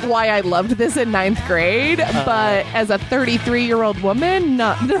get why I loved this in 9th grade, but as a 33-year-old woman,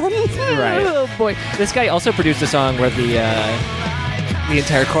 not. Right. Oh boy. This guy also produced a song where the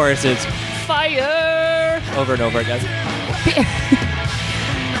entire chorus is fire over and over again.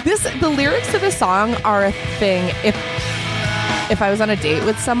 The lyrics to the song are a thing. If I was on a date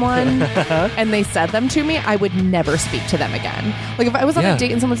with someone and they said them to me, I would never speak to them again. Like if I was on a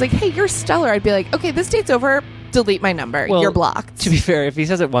date and someone's like, "Hey, you're stellar," I'd be like, "Okay, this date's over. Delete my number. Well, you're blocked." To be fair, if he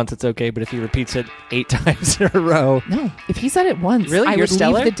says it once, it's okay. But if he repeats it 8 times in a row, No, if he said it once, Really? I You're would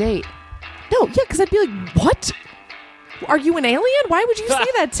stellar? leave the date. No, yeah, because I'd be like, "What? Are you an alien? Why would you say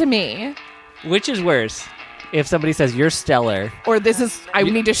that to me?" which is worse? If somebody says you're stellar, Or I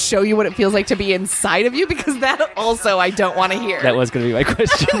need to show you what it feels like to be inside of you, because that also I don't want to hear. that was going to be my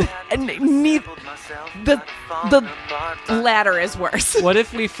question. And the latter is worse. What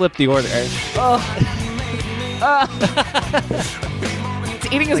if we flip the order?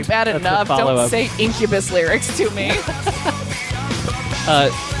 Eating is bad that's enough. the Don't follow-up. say Incubus lyrics to me.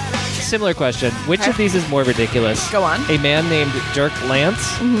 Similar question. Which of these is more ridiculous? Go on. A man named Dirk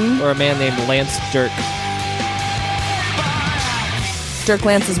Lance or a man named Lance Dirk? Dirk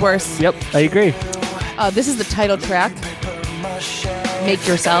Lance is worse. Yep, I agree. This is the title track. Make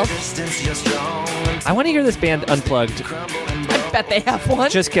Yourself. I want to hear this band unplugged. I bet they have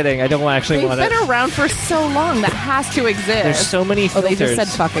one. Just kidding. I don't actually They've want been it. around for so long. That has to exist. There's so many Oh, filters. they just said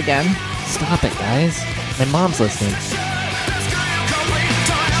fuck again. Stop it, guys. My mom's listening.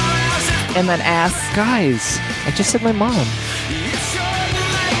 And then ass. Guys, I just said my mom.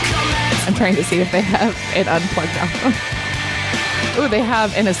 I'm trying to see if they have an unplugged album. Oh, they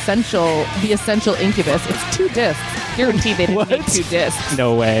have The Essential Incubus. It's 2 discs. Guaranteed they didn't make 2 discs.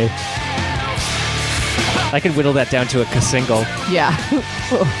 No way. I can whittle that down to a single. Yeah.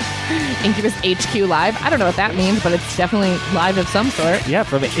 Incubus HQ Live. I don't know what that means, but it's definitely live of some sort. Yeah,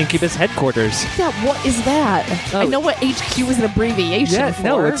 from Incubus headquarters. Yeah, what is that? Oh. I know what HQ is an abbreviation Yeah, for.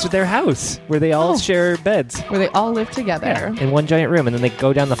 no, it's their house where they all share beds. where they all live together. In one giant room, and then they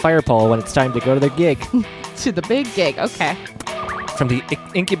go down the fire pole when it's time to go to their gig. To the big gig. Okay. From the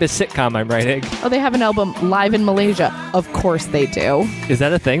Incubus sitcom I'm writing. Oh, they have an album live in Malaysia. Of course they do. Is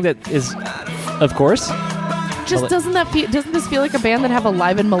that a thing that is, of course? Just doesn't this feel like a band that have a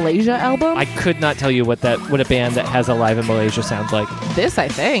live in Malaysia album? I could not tell you what a band that has a live in Malaysia sounds like. This, I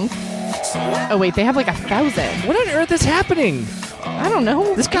think. Oh wait, they have like 1,000. What on earth is happening? I don't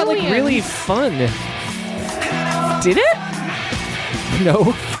know. This got like Alien. really fun. Did it?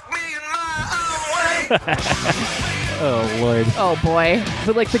 No. Oh Lord. Oh boy.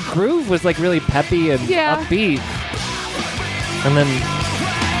 But like the groove was like really peppy and upbeat. And then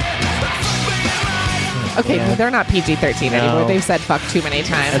Okay, Yeah. they're not PG-13 No. anymore. They've said fuck too many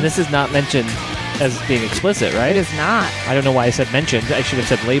times. and this is not mentioned as being explicit, right? It is not. I don't know why I said mentioned. I should have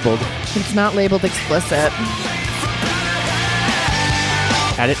said labeled. It's not labeled explicit.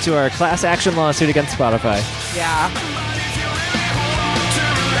 Add it to our class action lawsuit against Spotify. Yeah.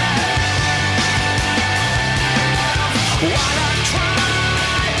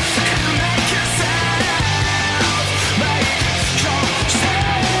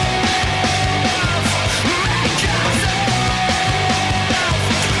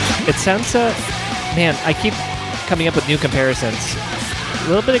 It sounds, man, I keep coming up with new comparisons. A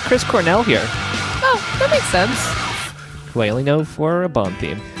little bit of Chris Cornell here, Oh, that makes sense. who I only know for a Bond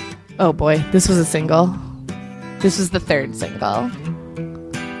theme. Oh boy, this was a single. This is the third single.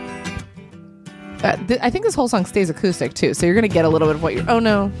 I think this whole song stays acoustic too, so you're gonna get a little bit of what you're. Oh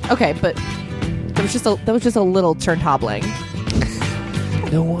no, okay, but that was just a little turntabling.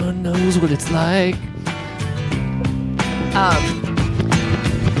 No one knows what it's like.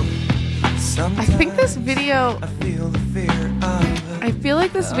 I think this video. I feel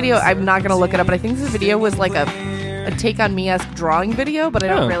like this video. I'm not gonna look it up, but I think this video was like a Take on Me-esque drawing video, but I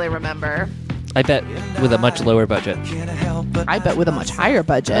don't really remember. I bet with a much lower budget. I bet with a much higher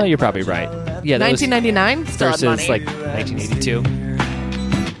budget. Oh, you're probably right. Yeah, that 1999 was still had versus money. like 1982.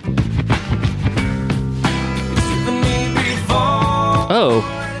 Oh,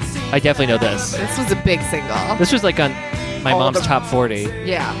 I definitely know this. This was a big single. This was like on my All mom's the- top 40.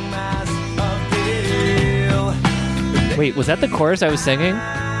 Yeah. Wait, was that the chorus I was singing?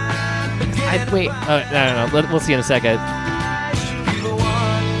 Wait. I don't know. We'll see in a second.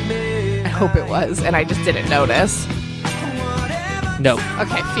 I hope it was, and I just didn't notice. No.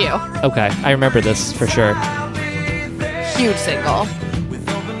 Okay, phew. Okay, I remember this for sure. Huge single.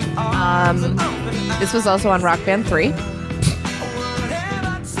 This was also on Rock Band 3.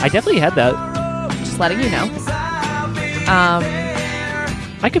 I definitely had that. Just letting you know.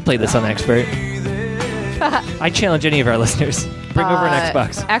 I could play this on Expert. I challenge any of our listeners. Bring over an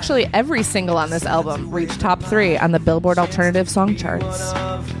Xbox. Actually, every single on this album reached top 3 on the Billboard Alternative Song Charts.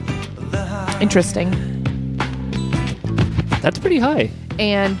 Interesting. That's pretty high.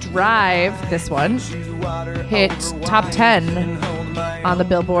 And Drive, this one, hit top 10 on the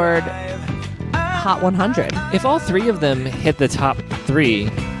Billboard Hot 100. If all three of them hit the top 3,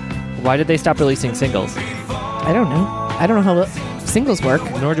 why did they stop releasing singles? I don't know. I don't know how singles work.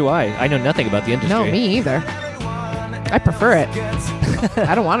 Nor do I. I know nothing about the industry. No, me either. I prefer it.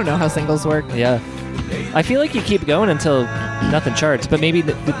 I don't want to know how singles work. Yeah. I feel like you keep going until nothing charts, but maybe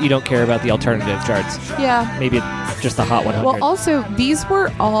you don't care about the alternative charts. Yeah. Maybe it's just the Hot 100. Well, also, these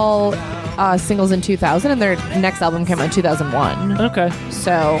were all singles in 2000, and their next album came out in 2001. Okay.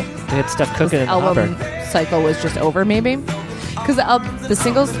 So They had stuff cooking in the album hopper. cycle was just over, maybe. Because the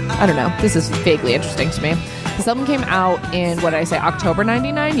singles, I don't know. This is vaguely interesting to me. This album came out in, what did I say, October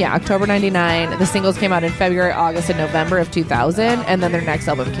 99? Yeah, October 99. The singles came out in February, August, and November of 2000, and then their next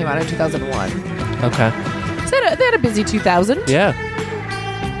album came out in 2001. Okay. So they had a busy 2000. Yeah.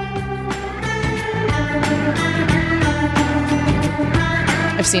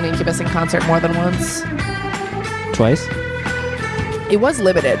 I've seen Incubus in concert more than once. Twice? It was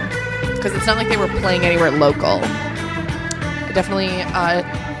limited, because it's not like they were playing anywhere local. I definitely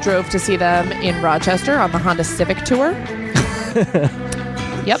drove to see them in Rochester on the Honda Civic tour.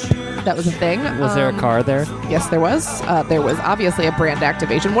 Yep, that was a thing. Was there a car there? Yes, there was. There was obviously a brand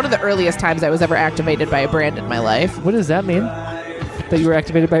activation. One of the earliest times I was ever activated by a brand in my life. What does that mean? That you were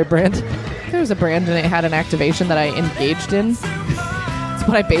activated by a brand? There was a brand and it had an activation that I engaged in. It's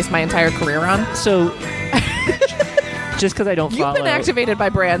what I based my entire career on. So, just because I don't You've follow... been activated by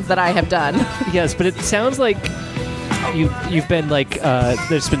brands that I have done. Yes, but it sounds like you've been like,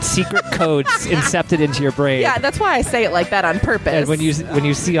 there's been secret codes incepted into your brain. Yeah, that's why I say it like that on purpose. And when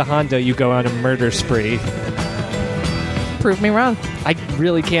you see a Honda, you go on a murder spree. Prove me wrong. I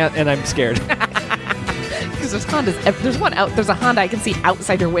really can't, and I'm scared. Because there's Hondas. There's one out. There's a Honda I can see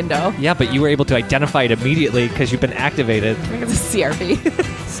outside your window. Yeah, but you were able to identify it immediately because you've been activated. I think it's a CRV.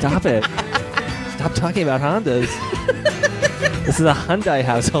 Stop it. Stop talking about Hondas. This is a Hyundai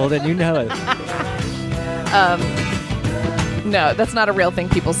household, and you know it. No, that's not a real thing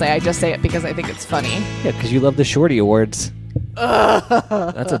people say. I just say it because I think it's funny. Yeah, because you love the Shorty Awards.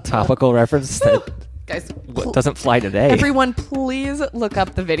 That's a topical reference that Guys, doesn't fly today. everyone, please look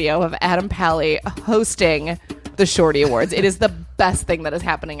up the video of Adam Pally hosting the Shorty Awards. It is the best thing that is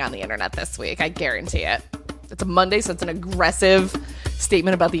happening on the internet this week. I guarantee it. It's a Monday, so it's an aggressive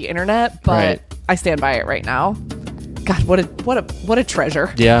statement about the internet, but Right. I stand by it right now. God, what a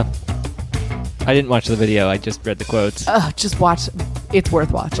treasure. Yeah. I didn't watch the video. I just read the quotes. Just watch. It's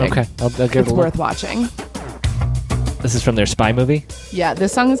worth watching. Okay, I'll give it It's a worth look. watching. This is from their spy movie. Yeah,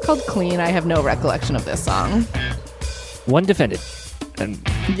 this song is called Clean. I have no recollection of this song. One defended, and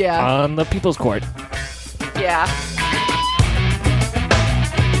Yeah. on the People's Court. Yeah.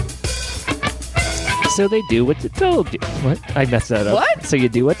 So they do what they told you. What? I messed that up. What? So you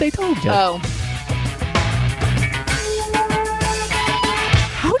do what they told you. Oh.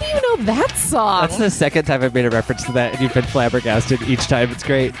 How do you know that song? That's the second time I've made a reference to that, and you've been flabbergasted each time. It's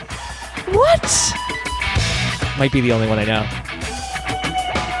great. What? Might be the only one I know.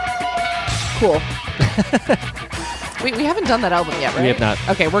 Cool. We haven't done that album yet, right? We have not.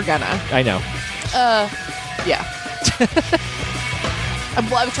 Okay, we're gonna. I know. Yeah.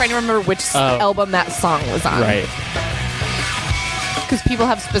 I was trying to remember which album that song was on. Right. Because people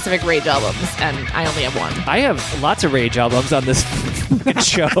have specific Rage albums, and I only have one. I have lots of Rage albums on this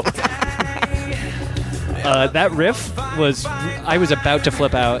show. That riff was... I was about to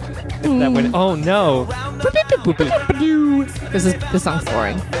flip out. That went... Oh, no. This song's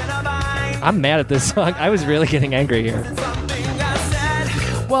boring. I'm mad at this song. I was really getting angry here.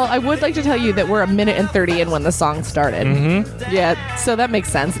 Well, I would like to tell you that we're 1 minute and 30 in when the song started. Mm-hmm. Yeah, so that makes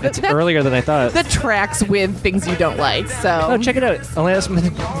sense. It's earlier than I thought. That tracks with things you don't like, so... Oh, check it out. Alanis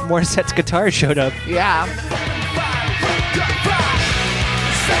Morissette's guitar showed up. Yeah.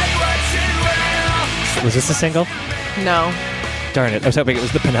 Was this a single? No. Darn it. I was hoping it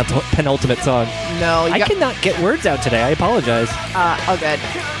was the penultimate song. No. I cannot get words out today. I apologize. Oh, good.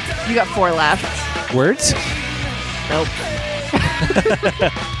 You got 4 left. Words? Nope.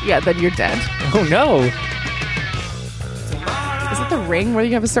 Yeah, then you're dead. Oh, no. Is it The Ring where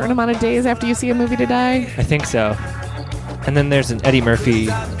you have a certain amount of days after you see a movie to die? I think so. And then there's an Eddie Murphy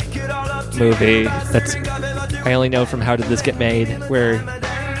movie that's... I only know from How Did This Get Made, where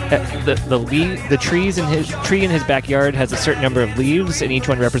the tree in his backyard has a certain number of leaves, and each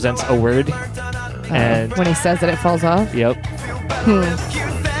one represents a word. And when he says that, it falls off? Yep.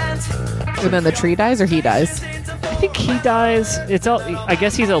 And then the tree dies, or he dies? I think he dies. It's all. I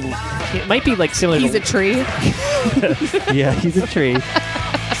guess he's a. It might be like similar. He's a tree. Yeah, he's a tree.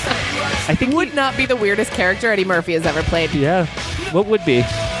 I think would not be the weirdest character Eddie Murphy has ever played. Yeah. What would be?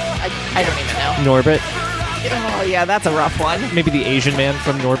 I don't even know. Norbit. Oh yeah, that's a rough one. Maybe the Asian man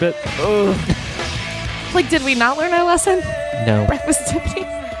from Norbit. Oh. Like, did we not learn our lesson? No. Breakfast at Tiffany's.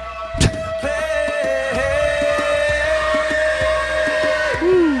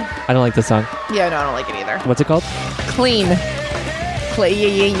 I don't like this song. Yeah, no, I don't like it either. What's it called? Clean.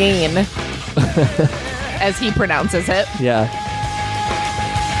 Clean. As he pronounces it. Yeah.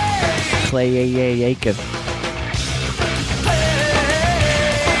 Clay-Aiken.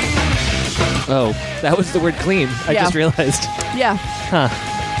 Oh, that was the word clean. I just realized. Yeah. Huh.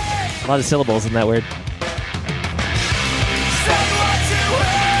 A lot of syllables in that word.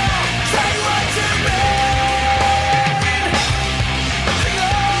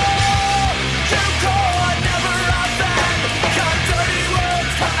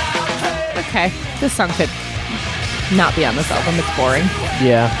 Okay, this song could not be on this album. It's boring.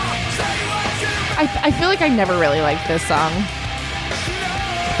 Yeah. I feel like I never really liked this song.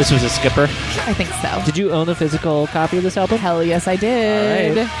 This was a skipper. I think so. Did you own a physical copy of this album? Hell yes, I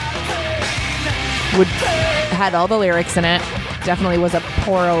did. All Had all the lyrics in it. Definitely was a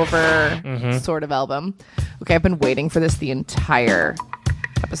pour over sort of album. Okay, I've been waiting for this the entire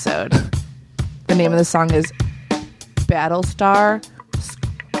episode. The name of the song is Battlestar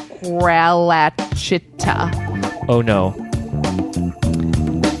Scralachita. Oh no.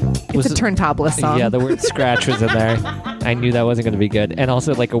 It's a turntablist song. Yeah, the word scratch was in there. I knew that wasn't going to be good. And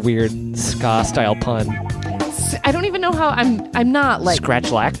also like a weird ska style pun. I don't even know how I'm not like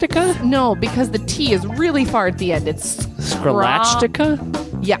Scratchlactica? No, because the T is really far at the end. It's Scralachtica?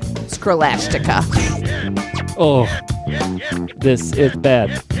 Yeah, Scralachtica. Oh. This is bad.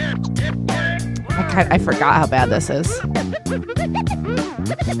 I forgot how bad this is.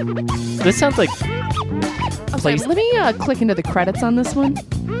 This sounds like Sorry, let me click into the credits on this one.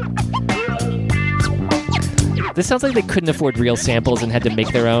 This sounds like they couldn't afford real samples and had to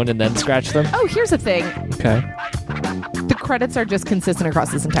make their own and then scratch them. Oh, here's the thing. Okay. The credits are just consistent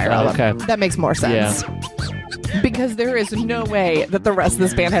across this entire album. Okay. That makes more sense. Yeah. Because there is no way that the rest of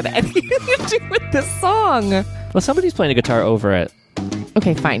this band had anything to do with this song. Well, somebody's playing a guitar over it.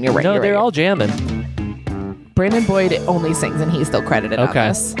 Okay, fine. You're right. No, you're they're right. all jamming. Brandon Boyd only sings and he's still credited on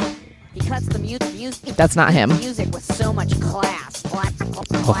this. He cuts the music. That's not him. Music with so much class.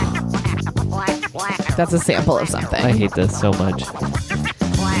 That's a sample of something. I hate this so much.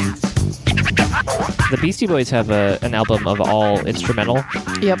 The Beastie Boys have an album of all instrumental.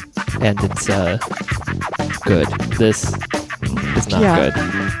 Yep. And it's good. This is not good.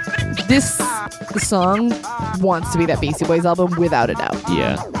 This song wants to be that Beastie Boys album without a doubt.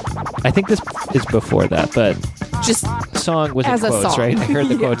 Yeah. I think this is before that, but just song with as quotes, a song. right? I heard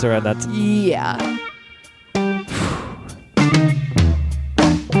the quotes around that. Yeah.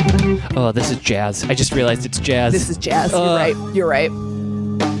 Oh, this is jazz. I just realized it's jazz. This is jazz. You're right. You're right.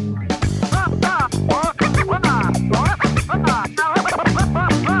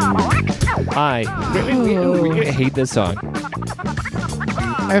 I hate this song.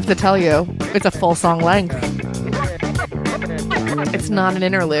 I have to tell you, it's a full song length. It's not an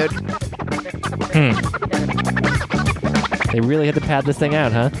interlude. They really had to pad this thing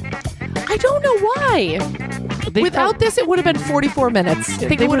out, huh? I don't know why. Without this, it would have been 44 minutes. I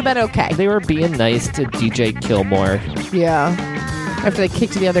think it would have been okay. They were being nice to DJ Kilmore. Yeah. After they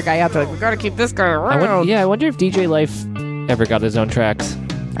kicked the other guy out, they're like, we gotta keep this guy around. I wonder if DJ Life ever got his own tracks.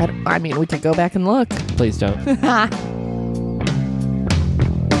 I mean, we could go back and look. Please don't.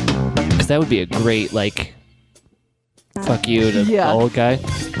 Because that would be a great, like, fuck you to the old guy.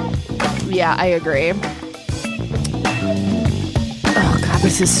 Yeah, I agree. Oh, God,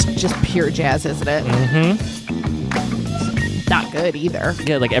 this is just pure jazz, isn't it? Mm-hmm. Not good either.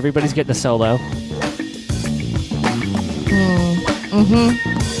 Yeah, like everybody's getting a solo.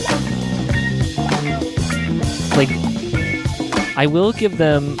 Like, I will give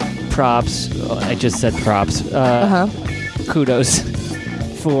them props. I just said props. Kudos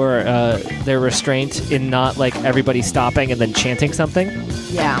for their restraint in not like everybody stopping and then chanting something.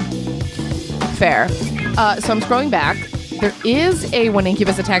 Yeah. Fair. So I'm scrolling back. There is a When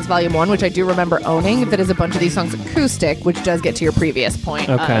Incubus Attacks Volume 1, which I do remember owning, that is a bunch of these songs acoustic, which does get to your previous point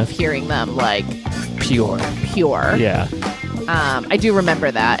of hearing them like Pure. Yeah. I do remember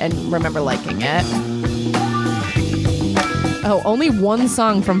that and remember liking it. Oh, only one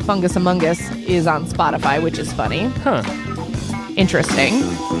song from Fungus Among Us is on Spotify, which is funny. Huh. Interesting.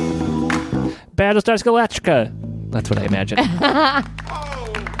 Battlestar Galactica. That's what I imagine.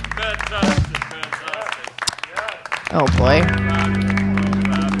 Oh, boy.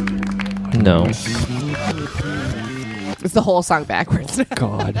 No. It's the whole song backwards.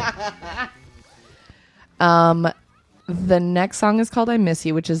 God. The next song is called I Miss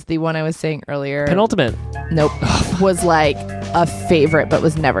You, which is the one I was saying earlier. Penultimate. Nope. Was like a favorite, but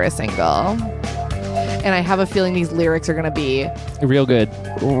was never a single. And I have a feeling these lyrics are going to be Real good.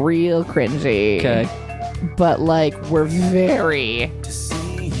 real cringy. Okay. But like, we're very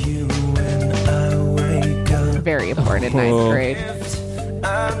important in ninth grade.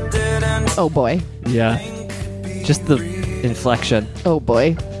 Oh boy. Yeah. Just the inflection. Oh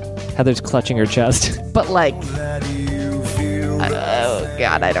boy. Heather's clutching her chest. But like, oh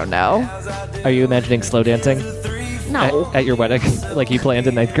God, I don't know. Are you imagining slow dancing? No. At your wedding, like you planned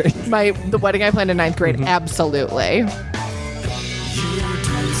in ninth grade? The wedding I planned in ninth grade, absolutely.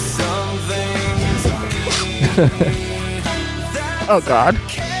 Oh God.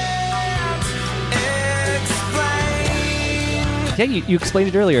 Yeah, you explained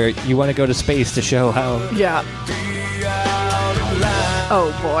it earlier. You want to go to space to show how... Yeah.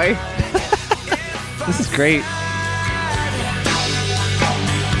 Oh boy. This is great.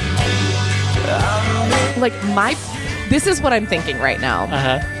 Like this is what I'm thinking right now.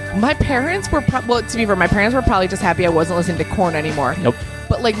 Uh-huh. My parents were to be fair, my parents were probably just happy I wasn't listening to Korn anymore. Nope.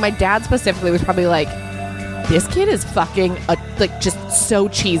 But like my dad specifically was probably like, this kid is fucking like just so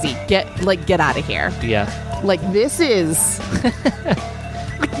cheesy. Get out of here. Yeah. Like this is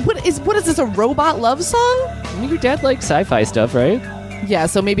like what is this, a robot love song? I mean, your dad likes sci-fi stuff, right? Yeah,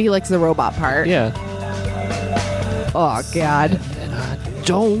 so maybe he likes the robot part. Yeah. Oh God.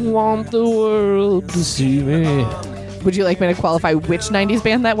 Don't want the world to see me. Would you like me to qualify which 90s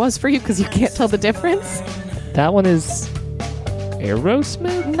band that was for you? Because you can't tell the difference? That one is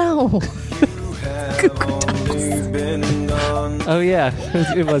Aerosmith? No. Oh, yeah.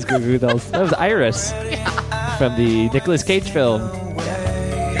 It was Goo Goo Dolls. That was Iris from the Nicolas Cage film.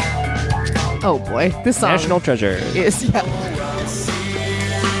 Oh, boy. This song National Treasure. is...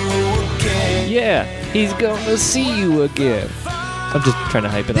 Yeah, he's gonna see you again. I'm just trying to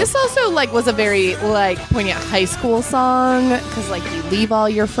hype it This up. also like was a very like poignant high school song because like you leave all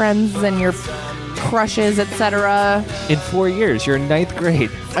your friends and your crushes, etc. In 4 years, you're in ninth grade.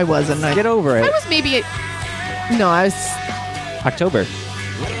 I was in ninth. Get over it. I was maybe no, I was October.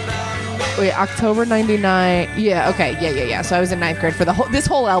 October 99. Yeah, okay, yeah. So I was in ninth grade for this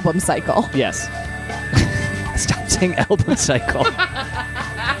whole album cycle. Yes. Stop saying album cycle.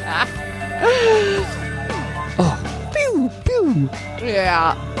 Oh. Pew, pew.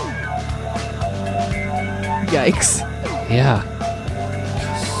 Yeah. Yikes. Yeah.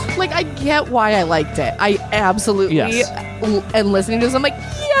 Like, I get why I liked it. I absolutely, Yes. And listening to this, I'm like,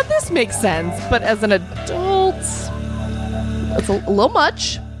 yeah, this makes sense. But as an adult, it's a little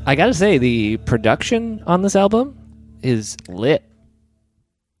much. I gotta say, the production on this album is lit.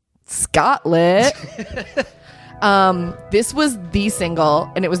 Scott lit. This was the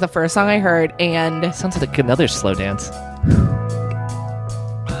single, and it was the first song I heard, and Sounds like another slow dance.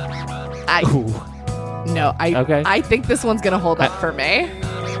 Okay. I think this one's gonna hold up for me.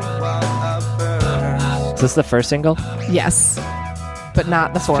 Is this the first single? Yes, but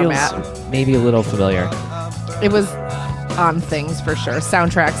not the format. Feels maybe a little familiar. It was on things for sure,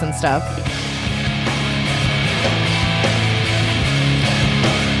 soundtracks and stuff.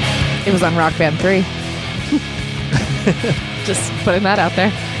 It was on Rock Band 3. Just putting that out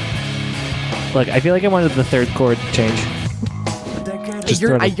there. Look, I feel like I wanted the third chord change. Just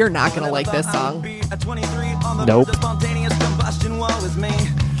throw it- You're not gonna like this song. Nope.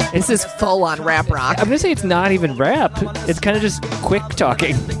 This is full on rap rock. I'm gonna say it's not even rap. It's kind of just quick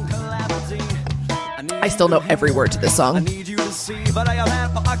talking. I still know every word to this song.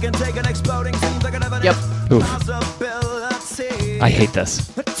 Yep. Oof. I hate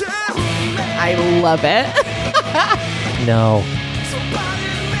this. I love it. No.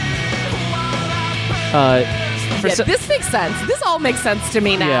 Yeah, this makes sense. This all makes sense to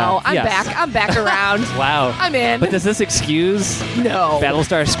me now. Yeah, yes. I'm back around. Wow. I'm in. But does this excuse No.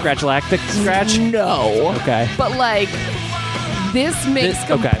 Battlestar Scratchlactic Scratch? No. Okay. But like, this makes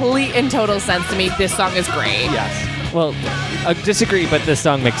This- okay. complete and total sense to me. This song is great. Yes. Well, I disagree, but this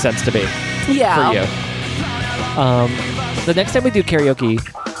song makes sense to me Yeah. for you. The next time we do karaoke.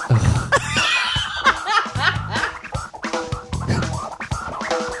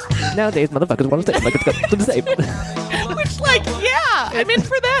 Nowadays, motherfuckers want to say like it's got to the same. Which, like, yeah, I'm in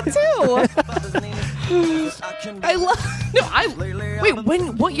for that too. I love. No, wait.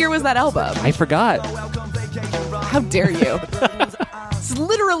 What year was that album? I forgot. How dare you? It's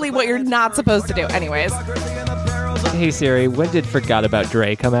literally what you're not supposed to do. Anyways, Hey Siri, when did Forgot About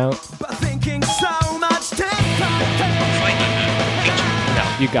Dre come out?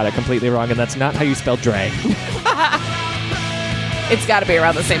 No, you got it completely wrong, and that's not how you spell Dre. it's got to be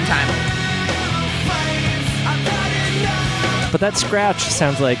around the same time. But that scratch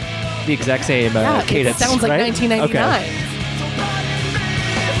sounds like the exact same Yeah, cadence. it sounds like right? 1999. Okay.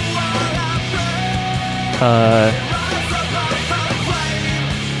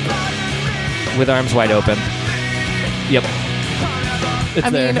 With Arms Wide Open. Yep. It's I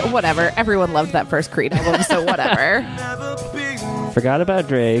there. mean, whatever. Everyone loved that first Creed album, so whatever. Forgot About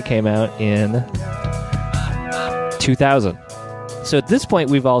Dre came out in 2000. So at this point,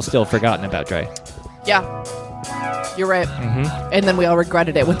 we've all still forgotten about Dre. Yeah. You're right. Mm-hmm. And then we all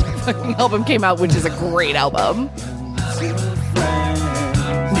regretted it when the fucking album came out, which is a great album.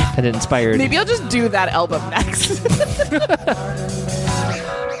 And it inspired. Maybe I'll just do that album next.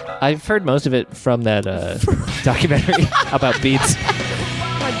 I've heard most of it from that documentary about Beats.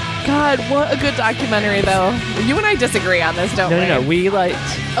 God, what a good documentary, though. You and I disagree on this, don't we? No. We liked.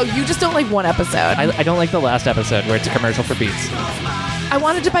 Oh, you just don't like one episode. I don't like the last episode where it's a commercial for Beats. I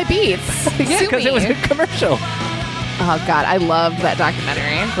wanted to buy Beats. Yeah, Sue because me. it was a commercial. Oh, God, I love that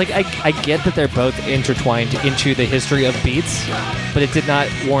documentary. Like, I get that they're both intertwined into the history of Beats, but it did not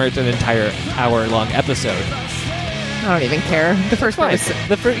warrant an entire hour-long episode. I don't even care. The first one was...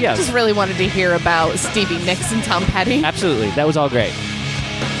 Yeah, just really wanted to hear about Stevie Nicks and Tom Petty. absolutely. That was all great.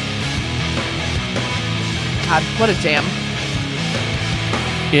 God, what a jam.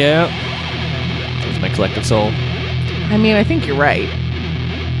 Yeah. That was my collective soul. I mean, I think you're right.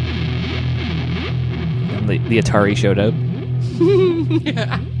 And the Atari showed up.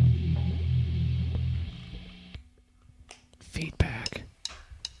 Yeah. Feedback.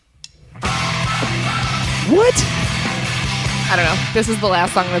 What? I don't know. This is the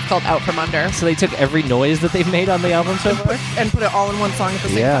last song that's called Out From Under. So they took every noise that they've made on the album so far? And put it all in one song at the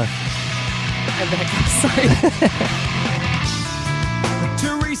same time. Yeah. I have the hiccups. Sorry.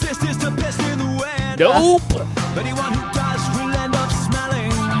 Nope.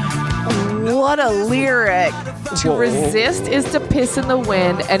 What a lyric. To Whoa. resist is to piss in the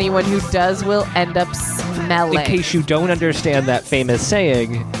wind. Anyone who does will end up smelling. In case you don't understand that famous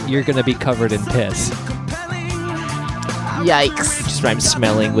saying, you're going to be covered in piss. Yikes. Just rhymes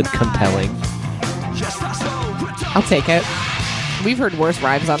smelling with compelling. I'll take it. We've heard worse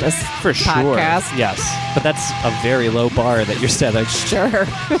rhymes on this For sure. podcast. Yes. But that's a very low bar that you're setting. Sure.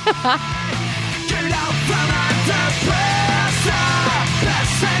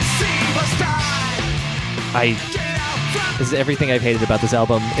 This is everything I've hated about this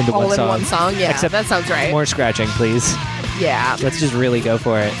album into All one in song. one song? Yeah, Except that sounds right. more scratching, please. Yeah. Let's just really go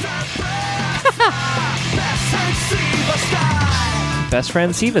for it. Best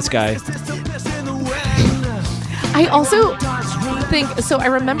friend Siva Sky. I also think so. I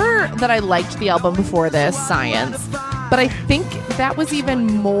remember that I liked the album before this, Science, but I think that was even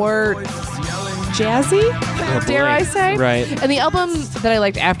more jazzy, Oh, dare boy. I say? Right. And the album that I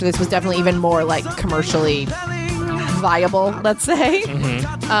liked after this was definitely even more like commercially viable, let's say.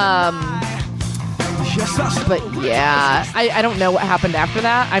 But yeah, I don't know what happened after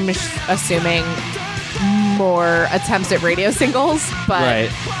that. I'm just assuming more attempts at radio singles, but Right.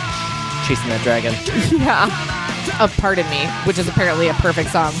 Chasing that dragon. yeah. Of Pardon Me, which is apparently a perfect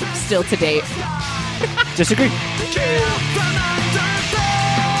song still to date. Disagree.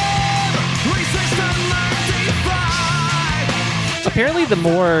 Apparently, the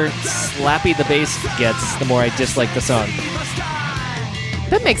more slappy the bass gets, the more I dislike the song.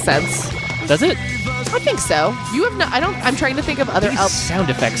 That makes sense. Does it? I think so. You have no. I don't. I'm trying to think of other. These sound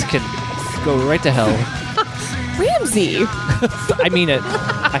effects can go right to hell. Ramsey. I mean it.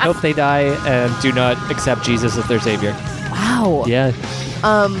 I hope they die and do not accept Jesus as their savior. Wow. Yeah.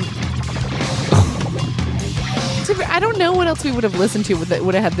 I don't know what else we would have listened to that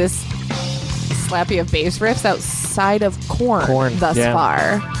would have had this slappy of bass riffs outside of Korn thus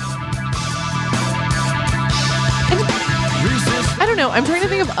far. And I don't know. I'm trying to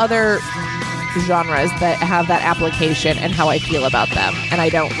think of other genres that have that application and how I feel about them. And I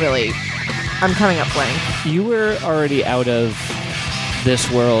don't really. I'm coming up blank. You were already out of this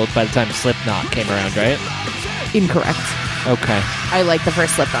world by the time Slipknot came around, right? Incorrect. Okay. I like the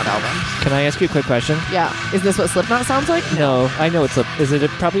first Slipknot album. Can I ask you a quick question? Yeah. Is this what Slipknot sounds like? No, I know it's is it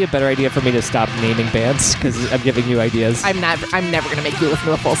probably a better idea for me to stop naming bands because I'm giving you ideas? I'm never going to make you listen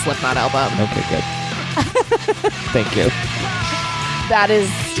to a full Slipknot album. Okay, good. Thank you.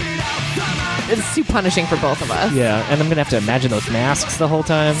 It's too punishing for both of us. Yeah, and I'm going to have to imagine those masks the whole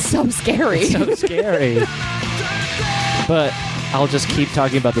time. So scary. It's so scary. But I'll just keep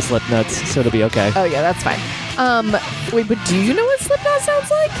talking about the Slipknots, so it'll be okay. Oh, yeah, that's fine. Wait, but do you know what Slipknot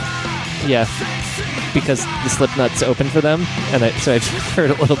sounds like? Yeah, because the Slipknots open for them, and so I've heard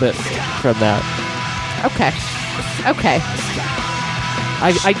a little bit from that. Okay.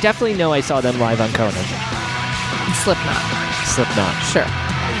 I definitely know I saw them live on Conan. Slipknot. Sure.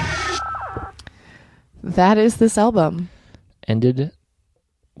 That is this album. Ended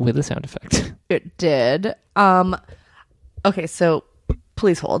with a sound effect. It did. Okay, so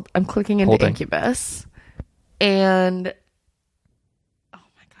please hold. I'm clicking into Incubus. And oh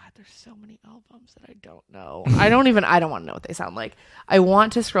my god, there's so many albums that I don't know. I don't want to know what they sound like. I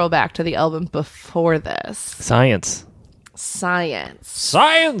want to scroll back to the album before this. Science.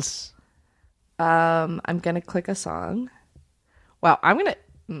 I'm gonna click a song. Wow, I'm gonna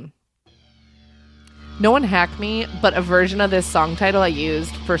no one hacked me, but a version of this song title I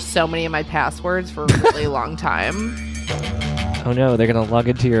used for so many of my passwords for a really long time. Oh no, they're going to log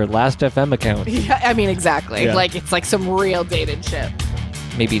into your Last.fm account. Yeah, I mean, exactly. Yeah. Like, it's like some real dated shit.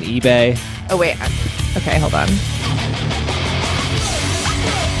 Maybe an eBay. Oh, wait. Okay, hold on.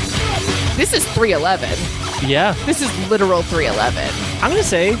 This is 311. Yeah. This is literal 311. I'm going to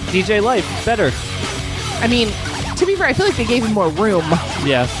say DJ Life. Better. I mean, to be fair, I feel like they gave him more room.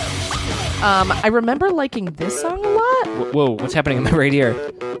 Yeah. I remember liking this song a lot. Whoa, what's happening in the right ear?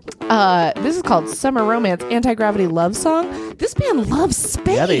 This is called Summer Romance, Anti-Gravity Love Song. This band loves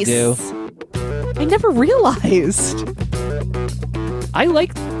space. Yeah, they do. I never realized. I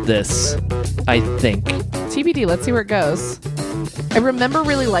like this, I think. TBD, let's see where it goes. I remember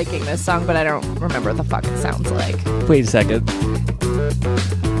really liking this song, but I don't remember what the fuck it sounds like. Wait a second.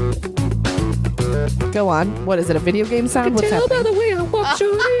 Go on. What is it, a video game sound? What's happening? By the way I walk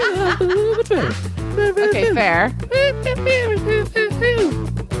Okay, fair.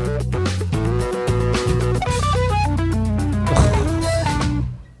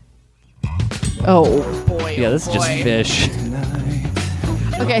 Oh, boy. Yeah, this is just fish.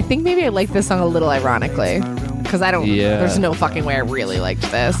 Okay, I think maybe I like this song a little ironically. Because I don't... Yeah. There's no fucking way I really liked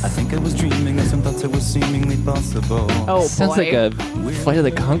this. I think I was dreaming of some thoughts that were seemingly possible. Oh, Sounds boy. like a Flight of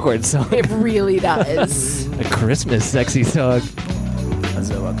the Conchords song. It really does. A Christmas sexy song.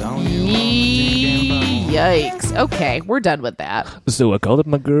 Yikes. Okay, we're done with that. So I called up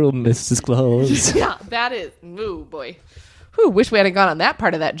my girl, Mrs. Claus. Yeah, that is... Ooh, boy. Whew, wish we hadn't gone on that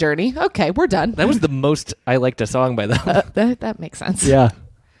part of that journey. Okay, we're done. That was the most I liked a song by them. That makes sense. Yeah.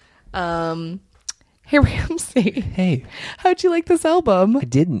 Hey, Ramsey. Hey, How'd you like this album? I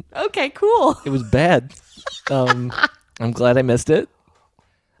didn't. Okay, cool. It was bad. I'm glad I missed it.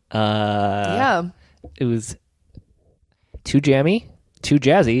 Yeah. It was too jammy, too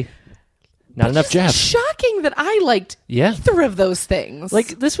jazzy. Not enough jazz. Shocking that I liked Yeah. either of those things.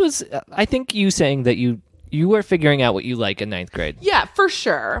 Like, this was, I think you saying that you were figuring out what you like in 9th grade. yeah, for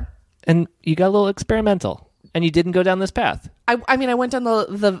sure. And you got a little experimental. And you didn't go down this path. I mean, I went down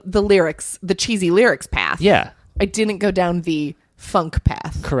the lyrics, the cheesy lyrics path. Yeah. I didn't go down the funk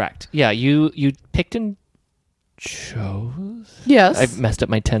path. Correct. Yeah, you picked and chose? Yes. I've messed up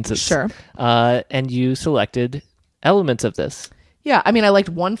my tenses. Sure. And you selected elements of this. Yeah, I mean, I liked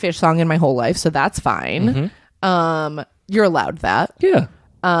one Fish song in my whole life, so that's fine. Mm-hmm. You're allowed that. Yeah.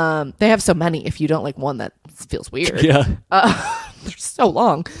 They have so many. If you don't like one, that feels weird. Yeah. They're so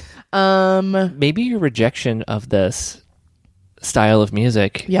long. Maybe your rejection of this style of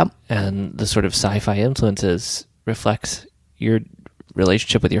music Yep. and the sort of sci-fi influences reflects your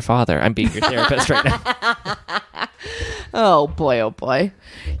relationship with your father. I'm being your therapist right now. Oh boy.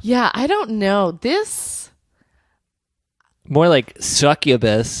 Yeah, I don't know. This. More like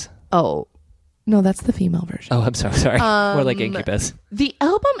succubus. Oh, no, that's the female version. Oh, I'm sorry. More like incubus. The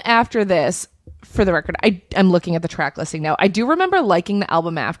album after this, for the record, I'm looking at the track listing now. I do remember liking the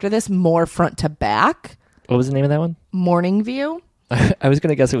album after this more front to back. What was the name of that one? Morning View. I was going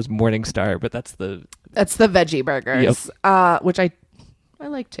to guess it was Morning Star, but that's the veggie burgers, which I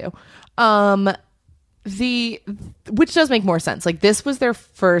like too. Which does make more sense. Like this was their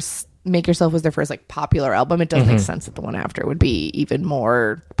first. Make Yourself was their first like popular album. It does make sense that the one after would be even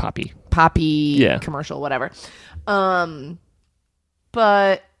more poppy, commercial, whatever.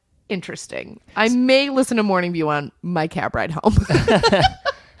 But interesting. I may listen to Morning View on my cab ride home.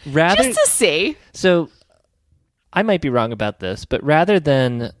 Just to see. So I might be wrong about this, but rather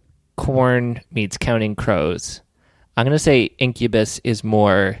than Korn meets Counting Crows, I'm going to say Incubus is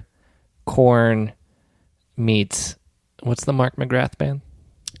more Korn meets, what's the Mark McGrath band?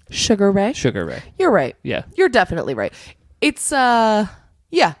 Sugar Ray. You're right. Yeah. You're definitely right. It's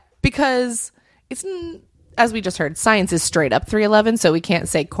because it's, as we just heard, Science is straight up 311, so we can't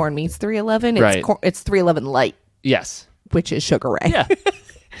say Korn meets 311. It's Right. It's 311 Light, Yes. which is Sugar Ray. Yeah.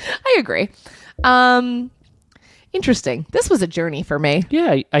 I agree. Interesting. This was a journey for me.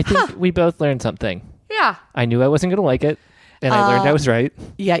 Yeah, I think we both learned something. Yeah. I knew I wasn't going to like it, and I learned I was right.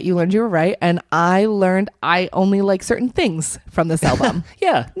 Yeah, you learned you were right, and I learned I only like certain things from this album.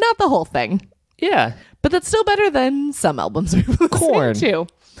 Yeah. Not the whole thing. Yeah. But that's still better than some albums we've listened Korn. to.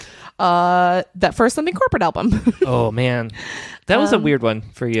 That first Something Corporate album. Oh, man. That was a weird one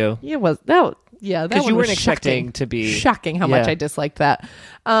for you. Yeah, was that? Yeah, that Because you one was weren't expecting shocking. to be... Shocking how much Yeah. I disliked that.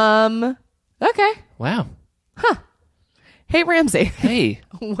 Okay. Wow. Hey Ramsey, Hey,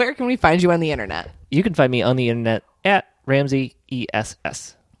 where can we find you on the internet? you can find me on the internet at Ramsey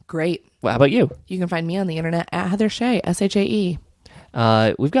ESS. Great. Well, how about you? You can find me on the internet at Heather Shea, SHAE.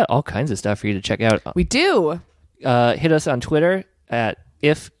 We've got all kinds of stuff for you to check out. We do. Hit us on Twitter at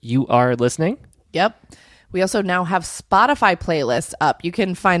If You Are Listening. Yep. We also now have Spotify playlists up. You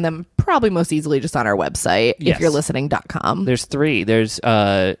can find them probably most easily just on our website, Yes. ifyou'relistening.com. There's 3. There's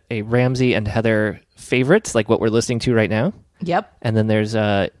a Ramsey and Heather favorites, like what we're listening to right now. Yep. And then there's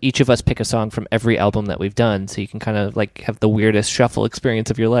each of us pick a song from every album that we've done, so you can kind of like have the weirdest shuffle experience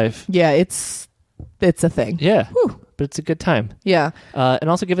of your life. Yeah, it's a thing. Yeah, but it's a good time. Yeah. And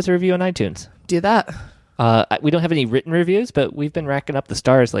also give us a review on iTunes. Do that. We don't have any written reviews, but we've been racking up the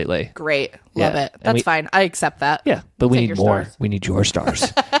stars lately. Great. Love Yeah. it. And That's fine. I accept that. Yeah, but we Take need your more. stars. We need your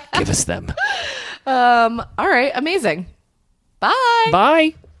stars. Give us them. All right. Amazing. Bye.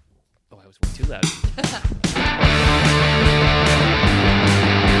 Bye. Oh, I was way too loud.